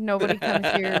 Mickey. Nobody comes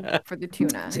here for the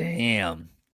tuna. Damn.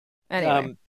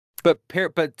 Anyway. But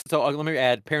so let me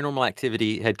add, Paranormal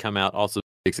Activity had come out, also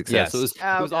big success. Yes. So it was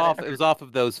got it. It was off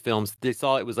of those films. They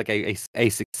saw it was like a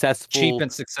successful, Cheap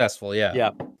and successful.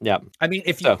 Yeah. Yeah. I mean,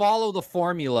 if you follow the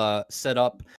formula set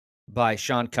up by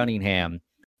Sean Cunningham,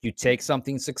 you take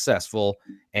something successful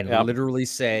and literally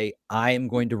say, I am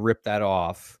going to rip that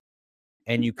off.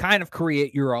 And you kind of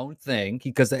create your own thing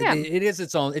because it is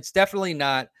its own. It's definitely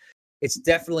not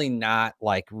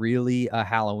like really a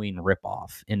Halloween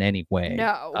ripoff in any way.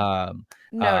 No.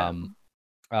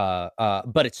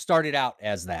 But it started out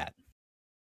as that.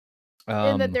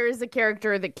 And that there is a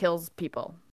character that kills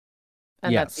people.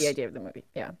 And that's the idea of the movie.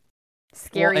 Yeah.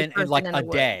 Scary and like person in a the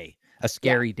woods. day, a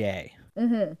scary day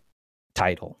Mm-hmm.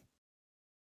 title.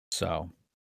 So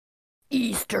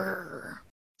Easter.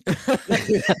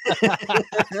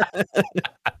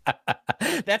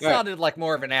 That sounded like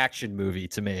more of an action movie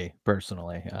to me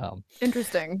personally.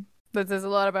 Interesting. That says a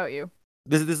lot about you.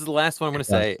 This is the last one I'm going to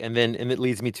say, and it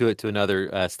leads me to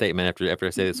another statement after I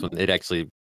say this one. It actually goes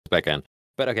back on.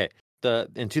 But okay,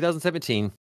 in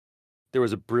 2017, there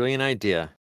was a brilliant idea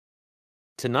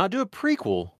to not do a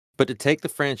prequel, but to take the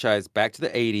franchise back to the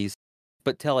 80s,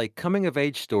 but tell a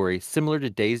coming-of-age story similar to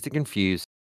Dazed and Confused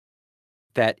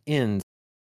that ends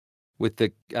with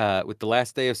the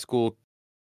last day of school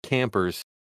campers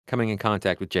coming in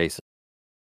contact with Jason.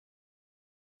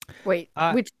 Wait,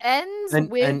 which ends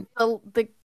and- with and- the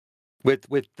with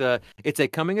the it's a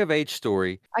coming of age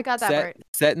story I got that set part.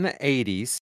 set in the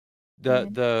 80s.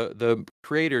 The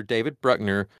creator David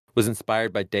Bruckner was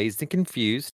inspired by Dazed and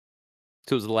Confused.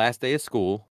 So it was the last day of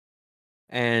school,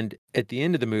 and at the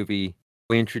end of the movie,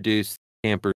 we introduced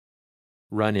campers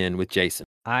run in with Jason.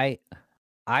 I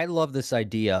love this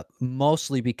idea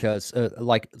mostly because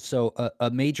a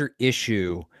major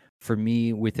issue for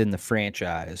me within the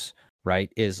franchise,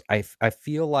 right, is I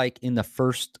feel like in the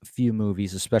first few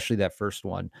movies, especially that first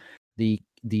one,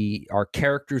 our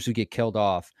characters who get killed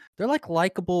off, they're like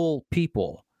likable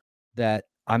people that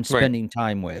I'm spending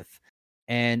time with.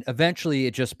 And eventually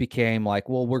it just became like,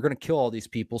 well, we're going to kill all these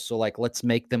people. So like, let's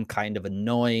make them kind of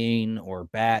annoying or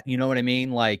bad. You know what I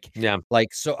mean? Yeah.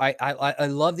 So I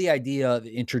love the idea of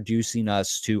introducing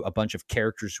us to a bunch of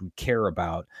characters we care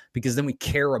about, because then we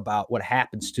care about what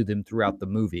happens to them throughout the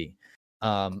movie.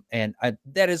 That's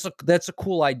a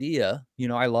cool idea. You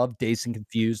know, I love Dazed and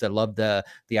Confused. I love the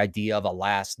idea of a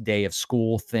last day of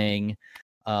school thing.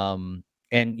 And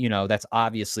you know, that's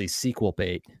obviously sequel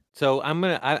bait. So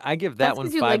I give that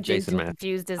one 5 like Jason masks.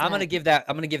 Confused, I'm gonna give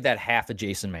that half a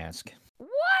Jason mask.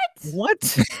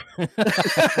 What?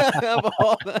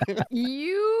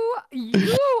 You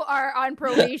are on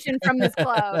probation from this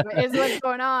club, is what's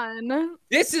going on.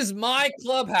 This is my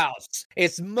clubhouse.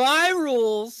 It's my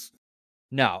rules.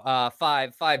 No,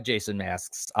 5 Jason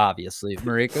masks, obviously.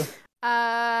 Marika?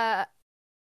 I'm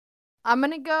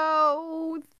gonna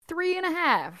go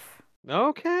 3.5.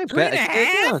 Okay,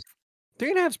 3.5?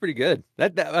 3.5 is pretty good.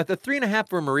 That the 3.5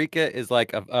 for Marika is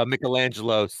like a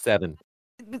Michelangelo 7.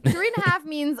 3.5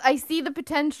 means I see the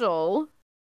potential,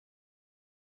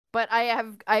 but I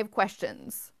have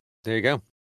questions. There you go.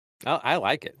 I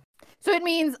like it. So it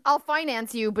means I'll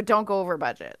finance you, but don't go over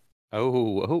budget.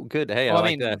 Oh, good. Hey, Well, I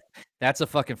like that. That's a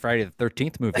fucking Friday the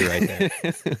 13th movie right there.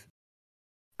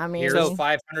 I mean, Here's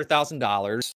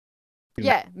 $500,000.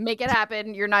 Yeah, make it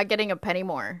happen. You're not getting a penny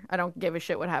more. I don't give a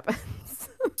shit what happens.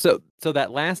 So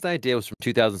that last idea was from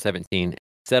 2017,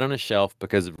 set on a shelf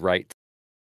because of rights.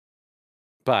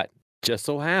 But just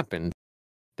so happened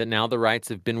that now the rights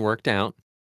have been worked out.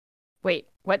 Wait,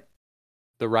 what?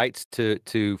 The rights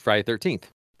to Friday 13th.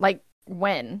 Like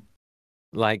when?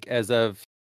 Like as of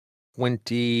A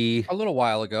little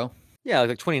while ago. Yeah,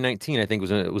 like 2019, I think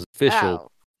it was official.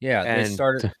 Oh. Yeah, and they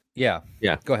started. Yeah.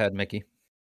 Go ahead, Mickey.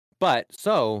 But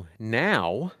so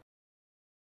now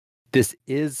this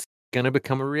is going to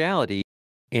become a reality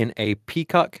in a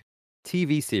Peacock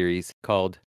TV series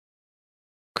called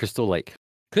Crystal Lake.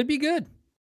 Could be good.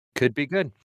 Could be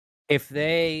good. If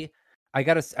they, I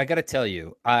gotta tell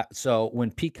you. So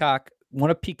when Peacock,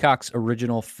 one of Peacock's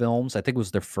original films, I think it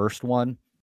was their first one,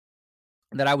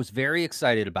 that I was very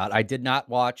excited about. I did not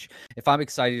watch. If I'm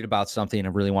excited about something and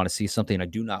I really want to see something, I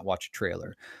do not watch a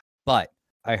trailer. But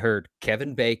I heard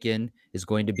Kevin Bacon is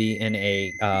going to be in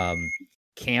a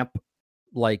camp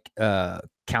like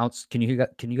counts. Can you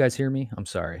guys hear me? I'm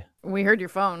sorry. We heard your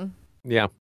phone. Yeah.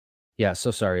 Yeah,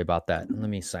 so sorry about that. Let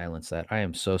me silence that. I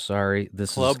am so sorry.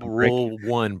 This Club is Rule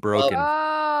 1 broken.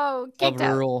 Oh, Club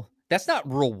Rule. That's not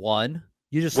Rule 1.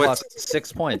 You just lost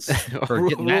 6 points for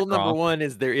getting that Rule number wrong. 1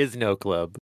 is there is no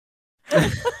club.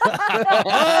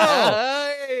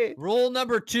 Oh! Rule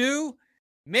number 2,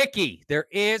 Mickey, there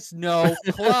is no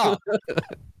club.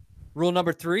 Rule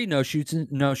number 3, no shirts,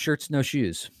 no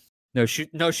shoes. No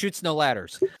shoots, no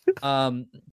ladders.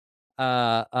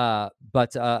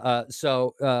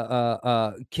 So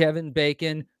Kevin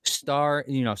Bacon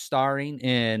starring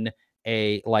in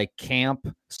a like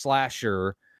camp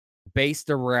slasher based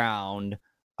around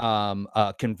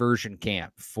a conversion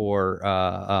camp for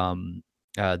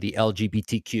the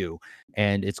LGBTQ,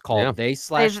 and it's called They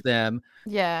Slash Them.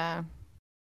 Yeah.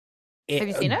 Have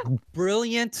you seen it?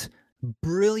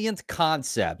 Brilliant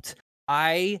concept.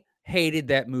 I hated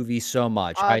that movie so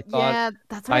much. I thought, yeah,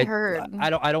 that's what I heard. I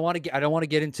don't want to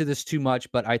get into this too much,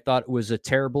 but I thought it was a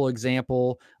terrible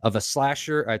example of a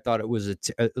slasher. I thought it was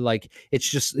I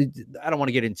don't want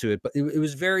to get into it, but it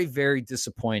was very, very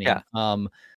disappointing. Yeah.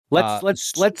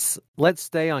 Let's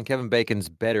stay on Kevin Bacon's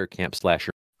better camp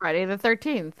slasher. Friday the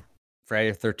 13th.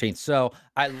 Friday the 13th. So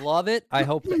I love it. I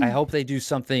hope they do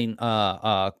something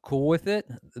cool with it.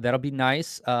 That'll be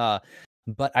nice.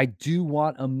 But I do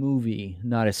want a movie,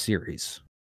 not a series.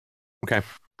 Okay.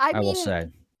 I will say.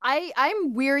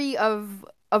 I'm weary of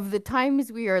the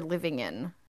times we are living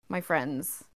in, my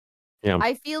friends. Yeah.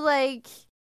 I feel like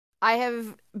I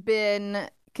have been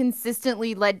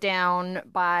consistently let down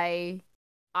by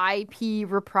IP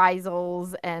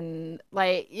reprisals, and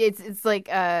like it's like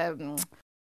Texas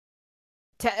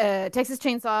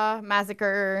Chainsaw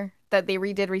Massacre that they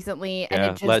redid recently, and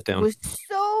it just was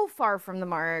so far from the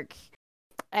mark.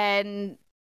 And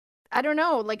I don't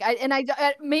know, like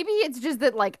maybe it's just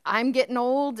that like I'm getting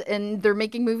old and they're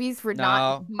making movies for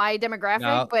not my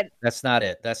demographic, but that's not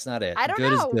it. That's not it. I don't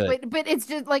Good know, is good. but it's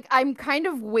just like I'm kind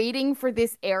of waiting for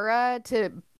this era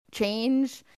to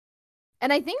change,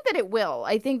 and I think that it will.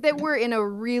 I think that we're in a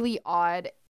really odd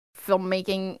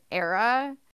filmmaking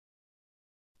era.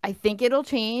 I think it'll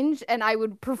change, and I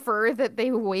would prefer that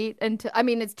they wait until. I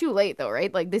mean, it's too late though,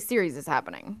 right? Like this series is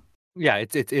happening. Yeah,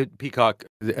 it's Peacock.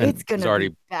 It's gonna already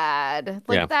be bad.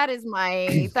 Like Yeah. that is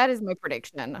my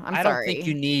prediction. I don't think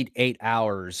you need 8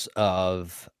 hours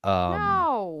of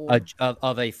No.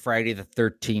 of a Friday the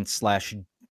 13th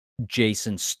 /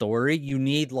 Jason story. You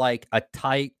need like a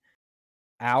tight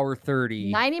hour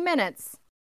 30. 90 minutes.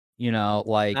 You know,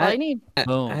 like All I need.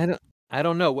 boom. I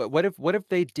don't know. What if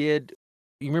they did?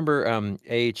 You remember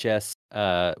AHS?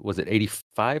 Was it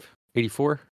 85,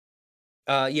 84?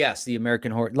 Yes, the American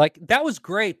Horror, like that was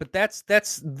great, but that's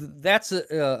a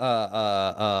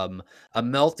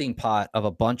melting pot of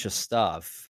a bunch of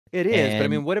stuff. It is, but I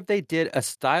mean, what if they did a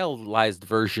stylized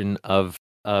version of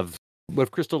what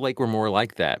if Crystal Lake were more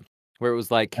like that, where it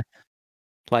was like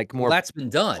more that's been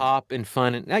done. pop and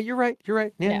fun? And you're right.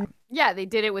 Yeah, they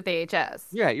did it with AHS.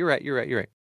 Yeah, you're right.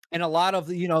 And a lot of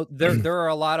there are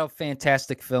a lot of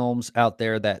fantastic films out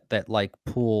there that like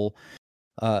pull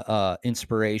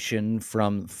inspiration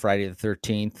from Friday the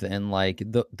 13th, and like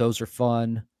those are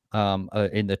fun,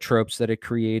 in the tropes that it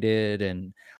created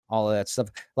and all of that stuff.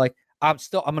 Like I'm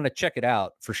gonna check it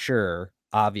out for sure,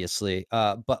 obviously,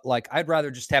 but like I'd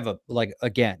rather just have like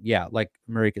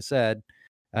Marika said,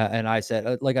 and I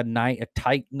said, like a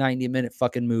tight 90-minute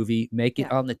fucking movie, make it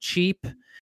on the cheap.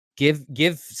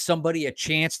 Give somebody a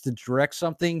chance to direct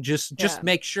something. Just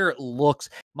make sure it looks.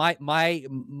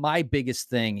 My biggest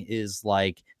thing is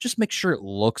like just make sure it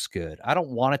looks good. I don't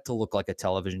want it to look like a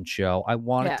television show. I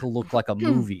want it to look like a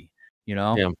movie. You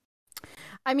know. Yeah.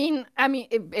 I mean,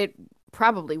 it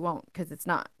probably won't because it's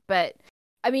not. But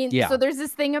I mean, so there's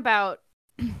this thing about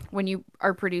when you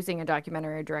are producing a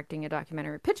documentary, or directing a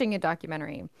documentary, pitching a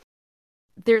documentary.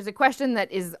 There's a question that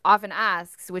is often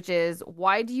asked, which is,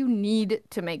 why do you need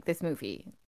to make this movie?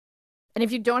 And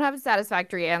if you don't have a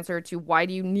satisfactory answer to why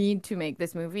do you need to make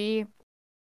this movie,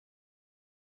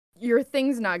 your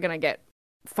thing's not going to get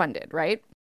funded, right?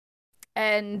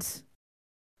 And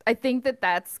I think that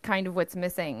that's kind of what's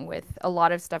missing with a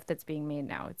lot of stuff that's being made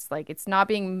now. It's like, it's not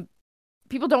being,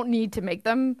 people don't need to make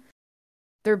them.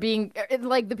 They're being,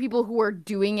 like, the people who are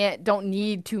doing it don't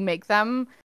need to make them.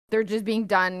 They're just being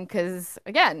done because,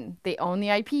 again, they own the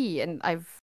IP. And I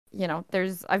don't know.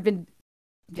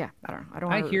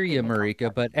 I hear you,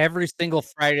 Marika, but every single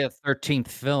Friday the 13th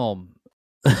film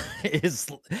is,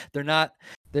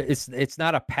 it's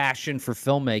not a passion for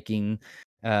filmmaking.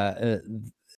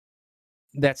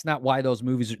 That's not why those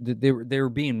movies, they were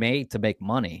being made to make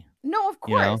money. No, of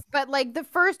course. But like the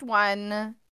first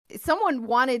one, someone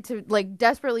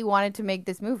desperately wanted to make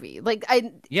this movie.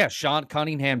 Sean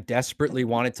Cunningham desperately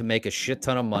wanted to make a shit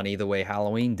ton of money the way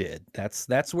Halloween did.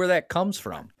 That's where that comes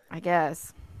from, I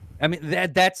guess. I mean,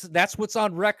 that's what's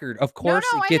on record. Of course,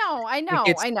 I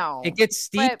know. It gets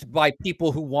steeped by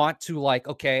people who want to, like,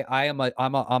 okay, I'm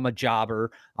a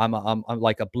jobber. I'm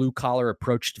like a blue collar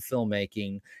approach to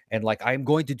filmmaking, and like I'm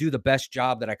going to do the best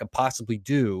job that I can possibly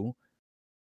do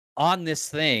on this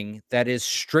thing that is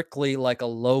strictly like a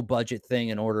low budget thing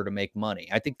in order to make money.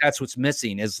 I think that's what's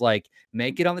missing, is like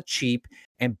make it on the cheap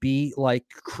and be like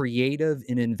creative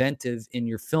and inventive in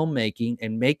your filmmaking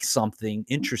and make something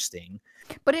interesting.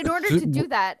 But in order to do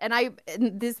that, and I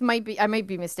might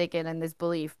be mistaken in this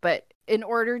belief, but in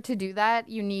order to do that,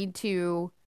 you need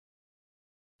to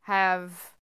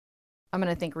have, I'm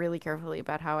going to think really carefully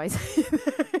about how I say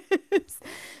this.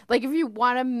 Like, if you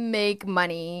want to make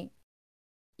money,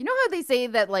 you know how they say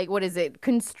that, like, what is it?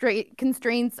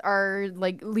 Constraints are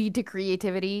like lead to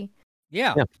creativity.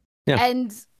 Yeah.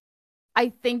 And I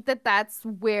think that's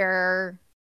where,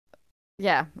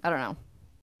 I don't know.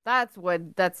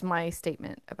 That's my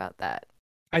statement about that.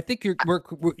 I think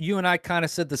you and I kind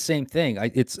of said the same thing.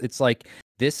 It's like,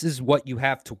 this is what you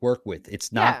have to work with.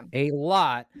 It's not a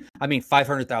lot. I mean,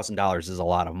 $500,000 is a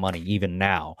lot of money even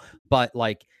now, but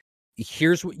like,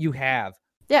 here's what you have.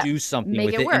 Do something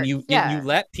with it, and you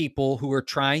let people who are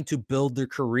trying to build their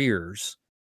careers,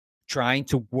 trying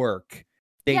to work,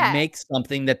 they make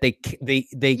something that they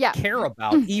care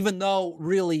about, even though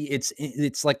really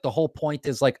it's like the whole point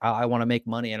is like, I want to make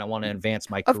money and I want to advance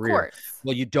my career. Of course.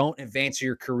 Well, you don't advance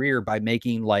your career by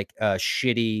making like a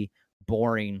shitty,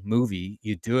 boring movie.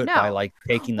 You do it by like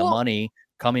taking the money,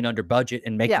 coming under budget,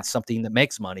 and making something that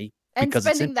makes money. And because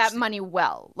it's spending that interesting. money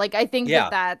well. Like, I think Yeah.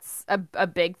 that's a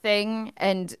big thing.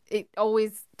 And it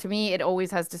always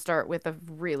has to start with a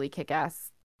really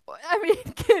kick-ass. I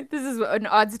mean, this is an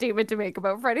odd statement to make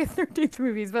about Friday the 13th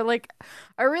movies, but like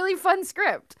a really fun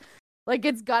script. Like,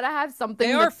 it's gotta have something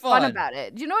They are that's fun fun. about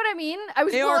it. Do you know what I mean? I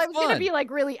was They are gonna fun. be like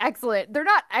really excellent. They're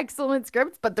not excellent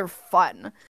scripts, but they're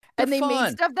fun. And They're they made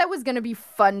fun. stuff that was gonna be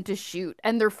fun to shoot,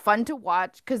 and they're fun to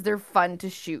watch because they're fun to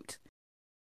shoot.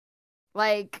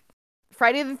 Like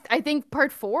I think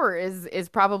part 4 is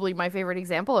probably my favorite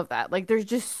example of that. Like, there's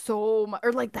just so much,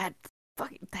 or like that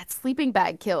sleeping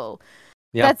bag kill.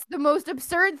 Yeah. That's the most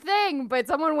absurd thing, but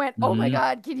someone went, "Oh my Mhm.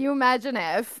 god, can you imagine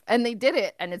if?" And they did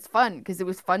it, and it's fun because it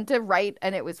was fun to write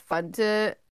and it was fun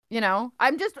to,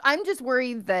 I'm just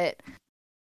worried that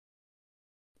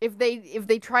if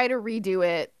they try to redo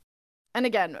it, and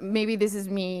again, maybe this is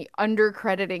me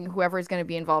undercrediting whoever is going to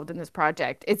be involved in this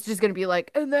project. It's just going to be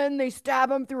like, and then they stab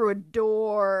him through a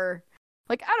door.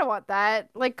 Like, I don't want that.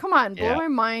 Like, come on, blow Yeah. my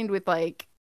mind with like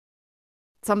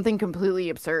something completely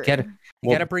absurd.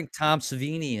 You gotta bring Tom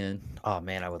Savini in. Oh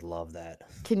man, I would love that.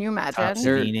 Can you Tom imagine?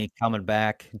 Savini coming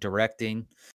back, directing.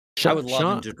 I would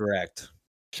love him to direct.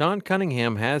 Sean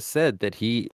Cunningham has said that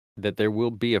there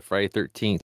will be a Friday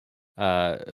 13th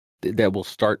that will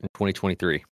start in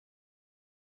 2023.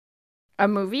 A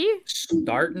movie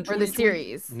Start in or the 2020?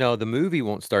 series? No, the movie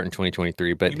won't start in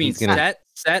 2023, but You mean he's gonna.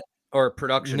 set or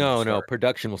production? will No, start?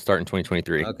 production will start in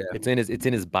 2023. Okay. It's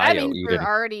in his bio. I mean, even.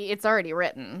 it's already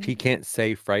written. He can't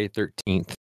say Friday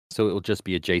 13th, so it will just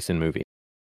be a Jason movie.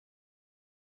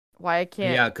 Why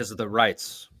can't? Yeah, because of the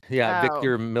rights. Yeah, Oh.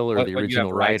 Victor Miller, What the you have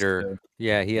original rights writer. to.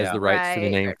 Yeah, he has Yeah. the rights to the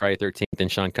Right, name right. Friday 13th,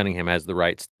 and Sean Cunningham has the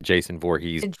rights to Jason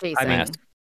Voorhees. Jason. I mean, Mask.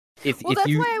 If Well, that's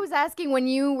you why I was asking when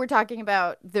you were talking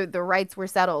about the rights were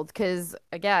settled, because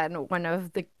again, one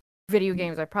of the video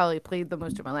games I probably played the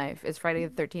most of my life is Friday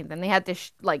the 13th, and they had to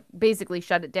basically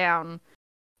shut it down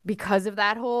because of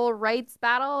that whole rights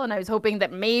battle, and I was hoping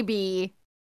that maybe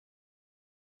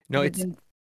No, it it's didn't-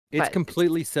 it's but-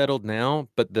 completely settled now,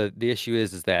 but the issue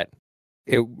is that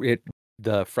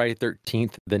the Friday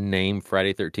 13th, the name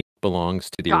Friday 13th belongs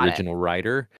to the Got it. original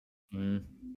writer Mm.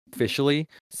 officially.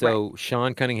 So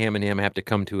Sean Cunningham and him have to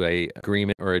come to a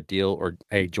agreement or a deal or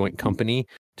a joint company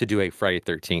to do a Friday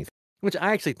 13th, which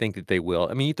I actually think that they will.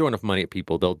 I mean, you throw enough money at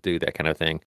people, they'll do that kind of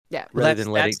thing. Yeah. Rather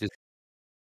than letting just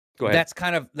go ahead. That's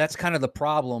kind of the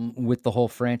problem with the whole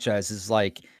franchise is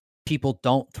like people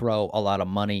don't throw a lot of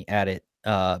money at it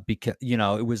because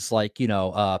it was like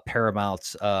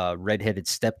Paramount's redheaded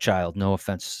stepchild. No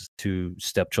offense to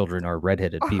stepchildren or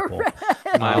redheaded people.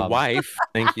 My wife,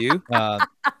 thank you.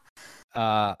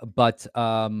 But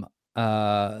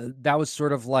that was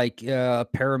sort of like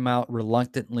Paramount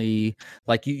reluctantly,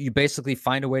 like you basically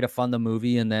find a way to fund the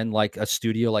movie, and then like a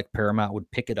studio like Paramount would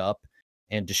pick it up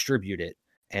and distribute it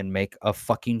and make a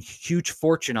fucking huge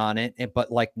fortune on it,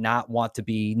 but like not want to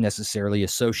be necessarily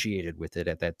associated with it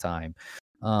at that time.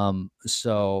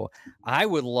 So I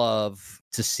would love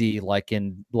to see like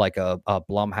in like a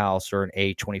Blumhouse or an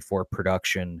A24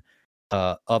 production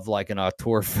of like an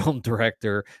auteur film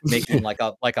director making like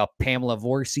a Pamela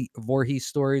Voorhees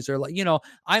stories, or like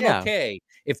I'm Yeah. okay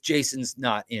if Jason's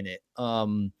not in it. As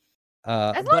long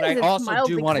But as I it's also do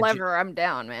mildly want to. clever, I'm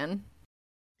down, man.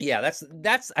 Yeah,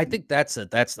 that's I think that's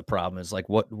the problem is like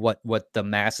what the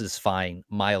masses find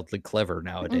mildly clever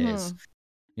nowadays.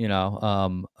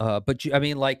 But I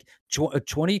mean, like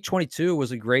 2022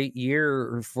 was a great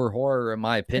year for horror, in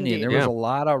my opinion. Indeed. There was Yeah. a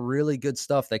lot of really good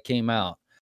stuff that came out.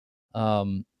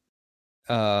 So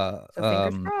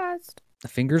fingers crossed.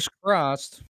 Fingers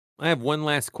crossed. I have one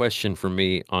last question for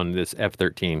me on this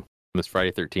F13, this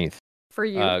Friday 13th. For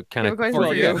you. Kind You have of a question for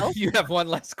for you. yourself? You have one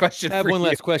last question. I have for one you.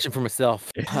 last question for myself.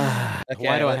 Why do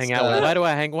I let's, hang out with? Why do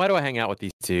I hang out with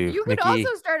these two? You could Mickey?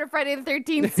 also start a Friday the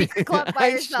 13th secret club by I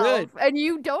yourself, should. and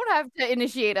you don't have to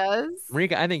initiate us.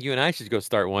 Marika, I think you and I should go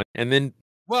start one and then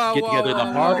Whoa, get together the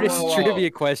hardest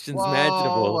trivia questions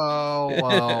imaginable.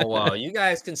 Whoa. You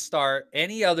guys can start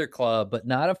any other club, but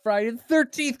not a Friday the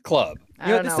 13th club. I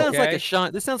You know, don't this know. sounds like Okay. a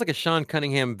Sean. This sounds like a Sean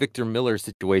Cunningham, Victor Miller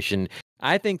situation.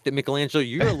 I think that Michelangelo,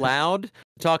 you're allowed to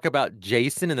talk about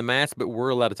Jason and the Mask, but we're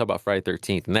allowed to talk about Friday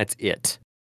 13th, and that's it.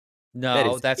 No, That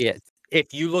is that's it.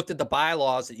 If you looked at the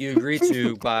bylaws that you agreed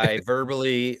to by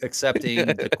verbally accepting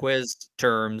the quiz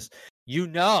terms, you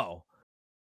know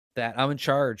that I'm in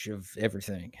charge of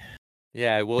everything.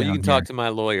 Yeah. Well, you Down can talk here. to my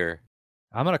lawyer.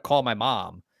 I'm gonna call my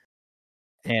mom,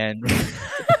 and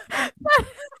that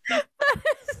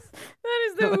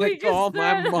is the I'm gonna weakest call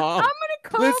my thing. mom. I'm gonna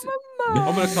call Listen, my mom.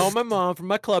 I'm gonna call my mom from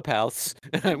my clubhouse.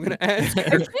 And I'm gonna ask her.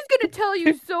 And she's gonna tell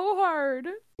you so hard.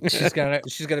 She's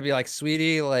gonna be like,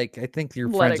 sweetie, like I think your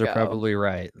Let friends it are go. probably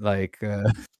right. Like,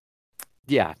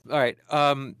 Yeah. All right.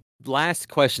 Last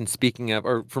question. Speaking of,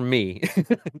 or for me,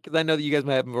 because I know that you guys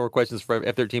might have more questions for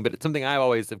F-13, but it's something I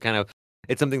always have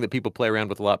it's something that people play around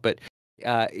with a lot. But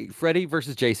Freddy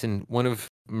versus Jason, one of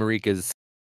Marika's,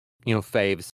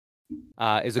 faves, is a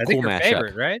I cool think your mashup.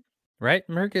 favorite, right? Right,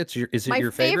 Marika? Is it My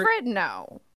your favorite?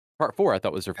 No. Part 4, I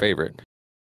thought was her favorite.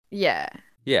 Yeah.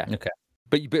 Yeah. Okay.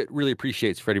 But really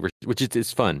appreciates Freddy versus, which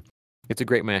is fun. It's a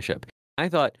great mashup. I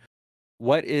thought,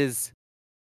 what is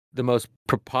the most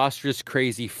preposterous,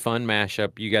 crazy, fun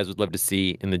mashup you guys would love to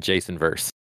see in the Jason verse?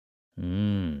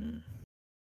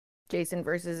 Jason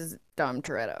versus Dom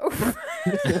Toretto.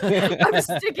 I'm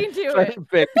sticking to it.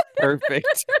 Perfect.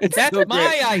 That's so my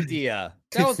great. idea.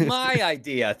 That was my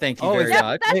idea. Thank you Oh, very is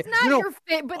much. That's not your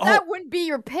pick, but that wouldn't be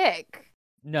your pick.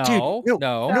 No, Dude,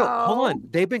 no. Hold on.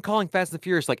 They've been calling Fast and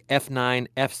Furious like F9,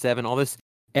 F7, all this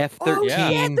F13. Oh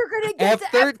shit, they're gonna get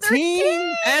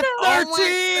F13.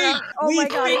 F13. Oh my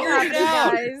god, it's happening,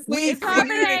 guys. We It's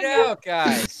figured it happening. out,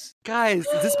 guys. Guys,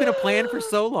 has this been a plan for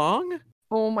so long?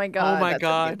 Oh my god. Oh my that's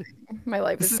god. amazing. My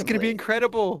life This is is going to be complete.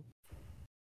 incredible.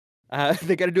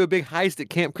 They got to do a big heist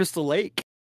at Camp Crystal Lake.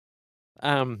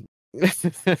 I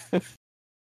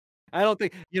don't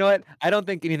think, you know what? I don't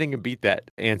think anything can beat that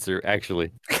answer,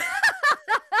 actually.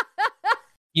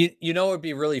 You know what would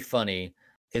be really funny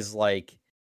is like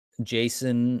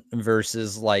Jason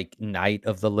versus like Night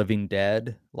of the Living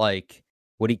Dead. Like,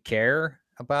 would he care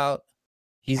about?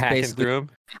 He's Hacking basically through him.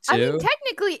 I mean, too.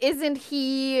 technically, isn't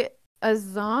he a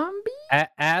zombie?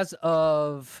 As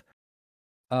of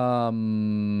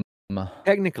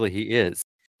Technically, he is.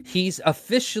 he's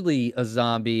officially a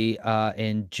zombie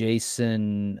in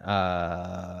Jason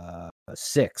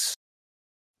 6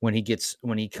 when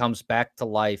he comes back to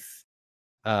life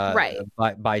Right.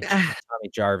 by Tommy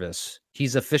Jarvis.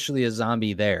 He's officially a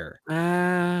zombie there.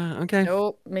 Okay.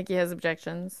 Nope. Mickey has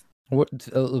objections. What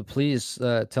please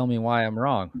tell me why I'm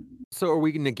wrong. So are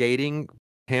we negating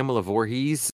Pamela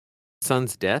Voorhees'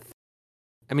 son's death?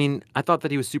 I mean, I thought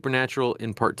that he was supernatural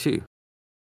in part 2.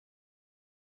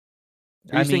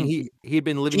 Are you saying he had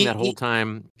been living that whole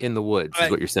time in the woods,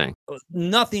 is what you're saying?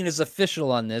 Nothing is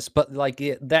official on this, but like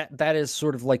that is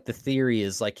sort of like the theory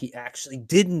is like he actually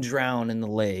didn't drown in the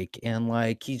lake, and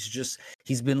like he's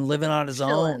been living on his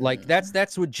own. Like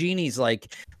that's what Genie's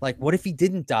like. Like, what if he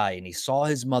didn't die and he saw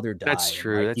his mother die? That's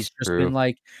true. Like, He's just true. been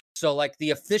like, so like the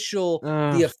official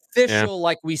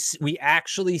like we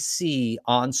actually see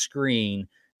on screen,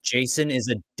 Jason is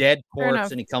a dead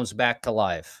corpse and he comes back to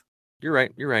life. You're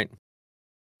right.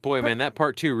 Boy, man, that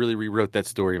part 2 really rewrote that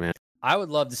story, man. I would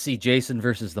love to see Jason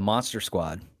versus the Monster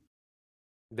Squad.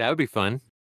 That would be fun.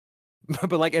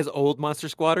 But like as old Monster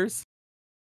Squatters?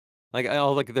 Like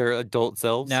all like their adult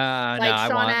selves? Like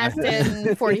Sean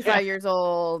Astin, 45 years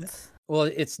old. Well,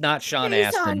 it's not Sean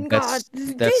Astin.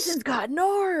 Jason's got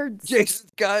nards. Jason's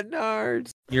got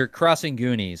nards. You're crossing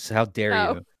Goonies. How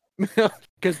dare you?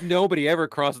 Because nobody ever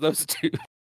crossed those two.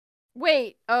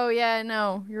 Wait. Oh yeah,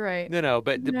 no, you're right. No,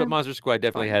 but Monster Squad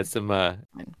definitely has some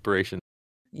inspiration.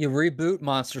 You reboot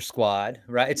Monster Squad,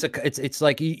 right? It's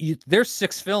like you there's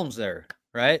 6 films there,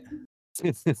 right?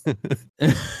 You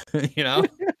know?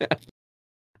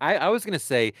 I was gonna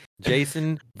say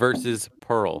Jason versus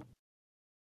Pearl.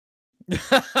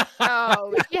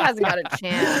 Oh, she hasn't got a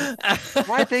chance.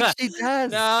 I think she does.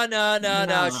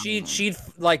 No. She'd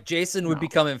like Jason would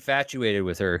become infatuated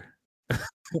with her.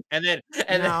 And then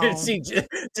to see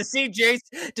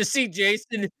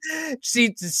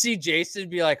Jason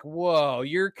be like, whoa,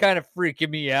 you're kind of freaking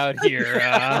me out here.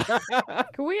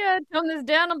 Can we tone this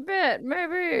down a bit,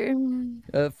 maybe?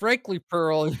 Frankly,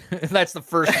 Pearl, that's the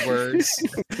first words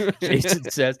Jason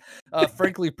says.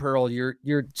 Frankly, Pearl, you're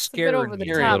scaring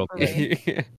me a little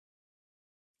bit.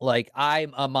 Like,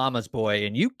 I'm a mama's boy,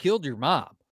 and you killed your mom.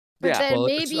 But then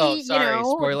maybe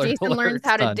spoiler Jason alert, learns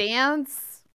how to son. dance.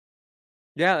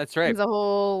 Yeah, that's right. There's a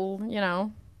whole,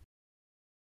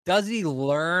 Does he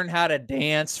learn how to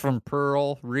dance from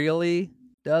Pearl? Really?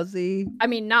 Does he? I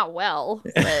mean, not well,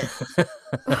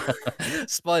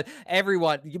 but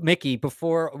Everyone, Mickey,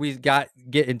 before we get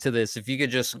into this, if you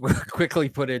could just quickly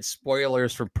put in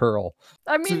spoilers for Pearl.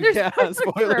 I mean, there's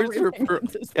spoilers for Pearl.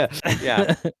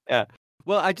 Yeah.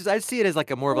 Well, I see it as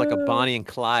like more of like a Bonnie and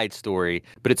Clyde story,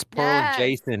 but it's Pearl and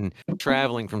Jason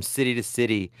traveling from city to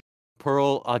city,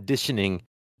 Pearl auditioning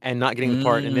and not getting the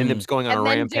part, and then them going on a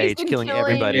rampage, killing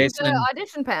everybody. The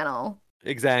audition panel.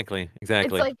 Exactly. It's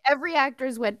like every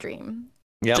actor's wet dream.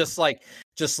 Yep.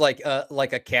 Just like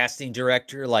a casting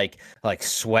director, like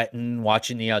sweating,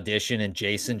 watching the audition, and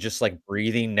Jason just like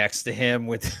breathing next to him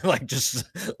with like just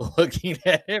looking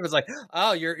at him. It's like,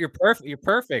 oh, you're perfect.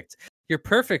 You're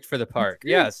perfect for the part.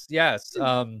 Yes.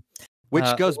 Which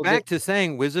goes well, back to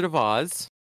saying Wizard of Oz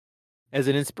as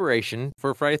an inspiration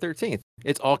for Friday 13th.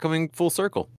 It's all coming full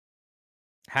circle.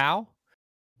 How?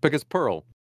 Because Pearl.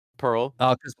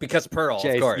 Oh, because Pearl,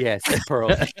 Jason, of course. Yes, Pearl.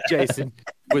 Jason,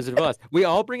 Wizard of Oz. We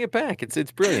all bring it back. It's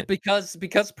brilliant. because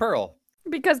Pearl.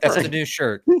 Because That's Pearl. the new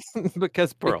shirt.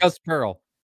 Because Pearl. Because Pearl.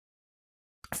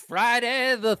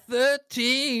 Friday the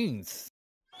 13th.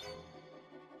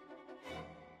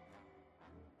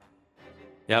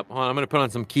 Yep. Hold on, I'm going to put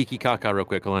on some Kiki Kaka real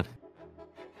quick. Hold on.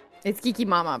 It's Kiki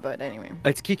Mama, but anyway.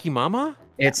 It's Kiki Mama?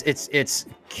 It's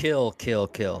kill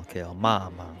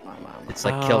mama. It's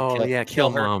like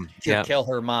kill her mom.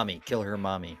 kill her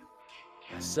mommy.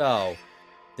 So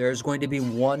there's going to be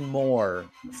one more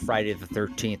Friday the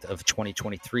 13th of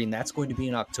 2023, and that's going to be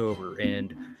in October,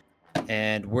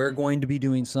 and we're going to be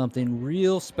doing something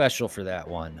real special for that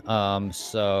one.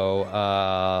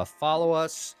 So follow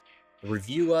us,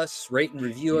 review us, rate and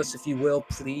review us if you will,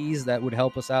 please. That would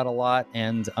help us out a lot.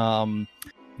 And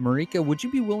Marika, would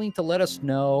you be willing to let us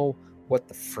know what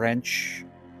the French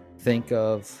think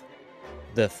of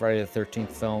the Friday the 13th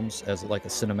films as like a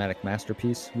cinematic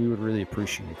masterpiece? We would really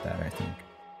appreciate that, I think.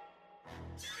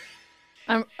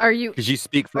 Are you? Because you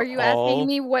speak for Are you all asking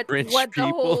me what French the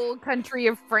people? whole country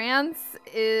of France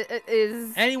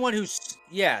is? Anyone who's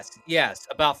yes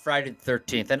about Friday the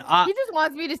 13th, and He just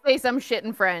wants me to say some shit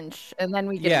in French, and then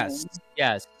we get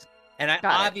yes, and I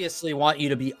Got it. obviously want you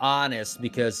to be honest,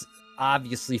 because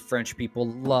obviously French people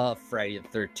love Friday the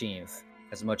 13th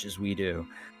as much as we do,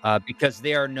 because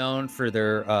they are known for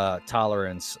their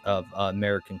tolerance of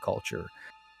American culture.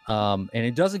 And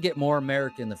it doesn't get more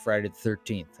American than Friday the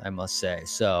 13th, I must say.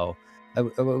 So I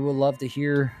would love to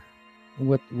hear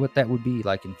what that would be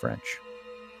like in French.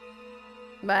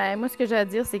 Ben, moi, ce que j'ai à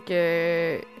dire, c'est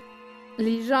que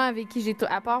les gens avec qui j'ai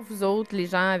à part vous autres, les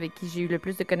gens avec qui j'ai eu le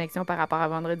plus de connexion par rapport à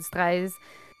Vendredi 13,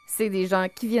 c'est des gens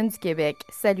qui viennent du Québec.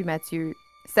 Salut Mathieu,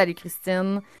 salut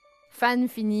Christine, fan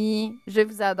fini, je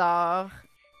vous adore.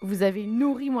 Vous avez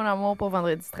nourri mon amour pour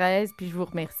Vendredi 13, puis je vous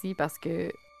remercie parce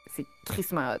que c'est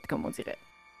crissement hot, comme on dirait.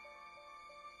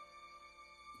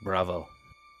 Bravo.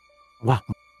 Wow.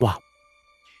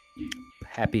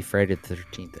 Happy Friday the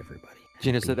 13th, everybody.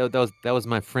 Gina said that was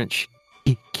my French.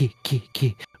 Ki.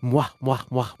 Mwah, mwah,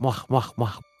 mwah, mwah, mwah,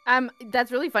 mwah.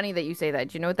 That's really funny that you say that.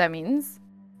 Do you know what that means?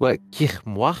 What? Ki,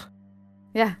 moi?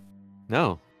 Yeah.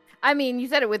 No. I mean, you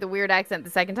said it with a weird accent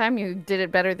the second time. You did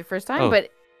it better the first time, Oh.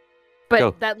 but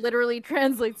Go. that literally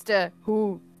translates to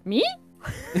who? Me?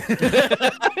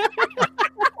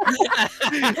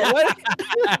 What?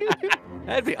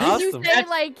 That'd be awesome. You say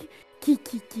like ki,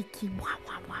 mwah,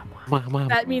 mwah, mwah, mwah. Mwah, mwah.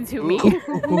 That means who? Me?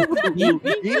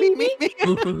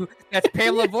 Me. That's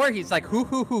Pamela Voorhees, like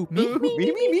who, me.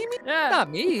 Yeah. Not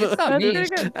me. It's not That's me.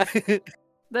 really good.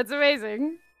 That's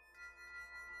amazing.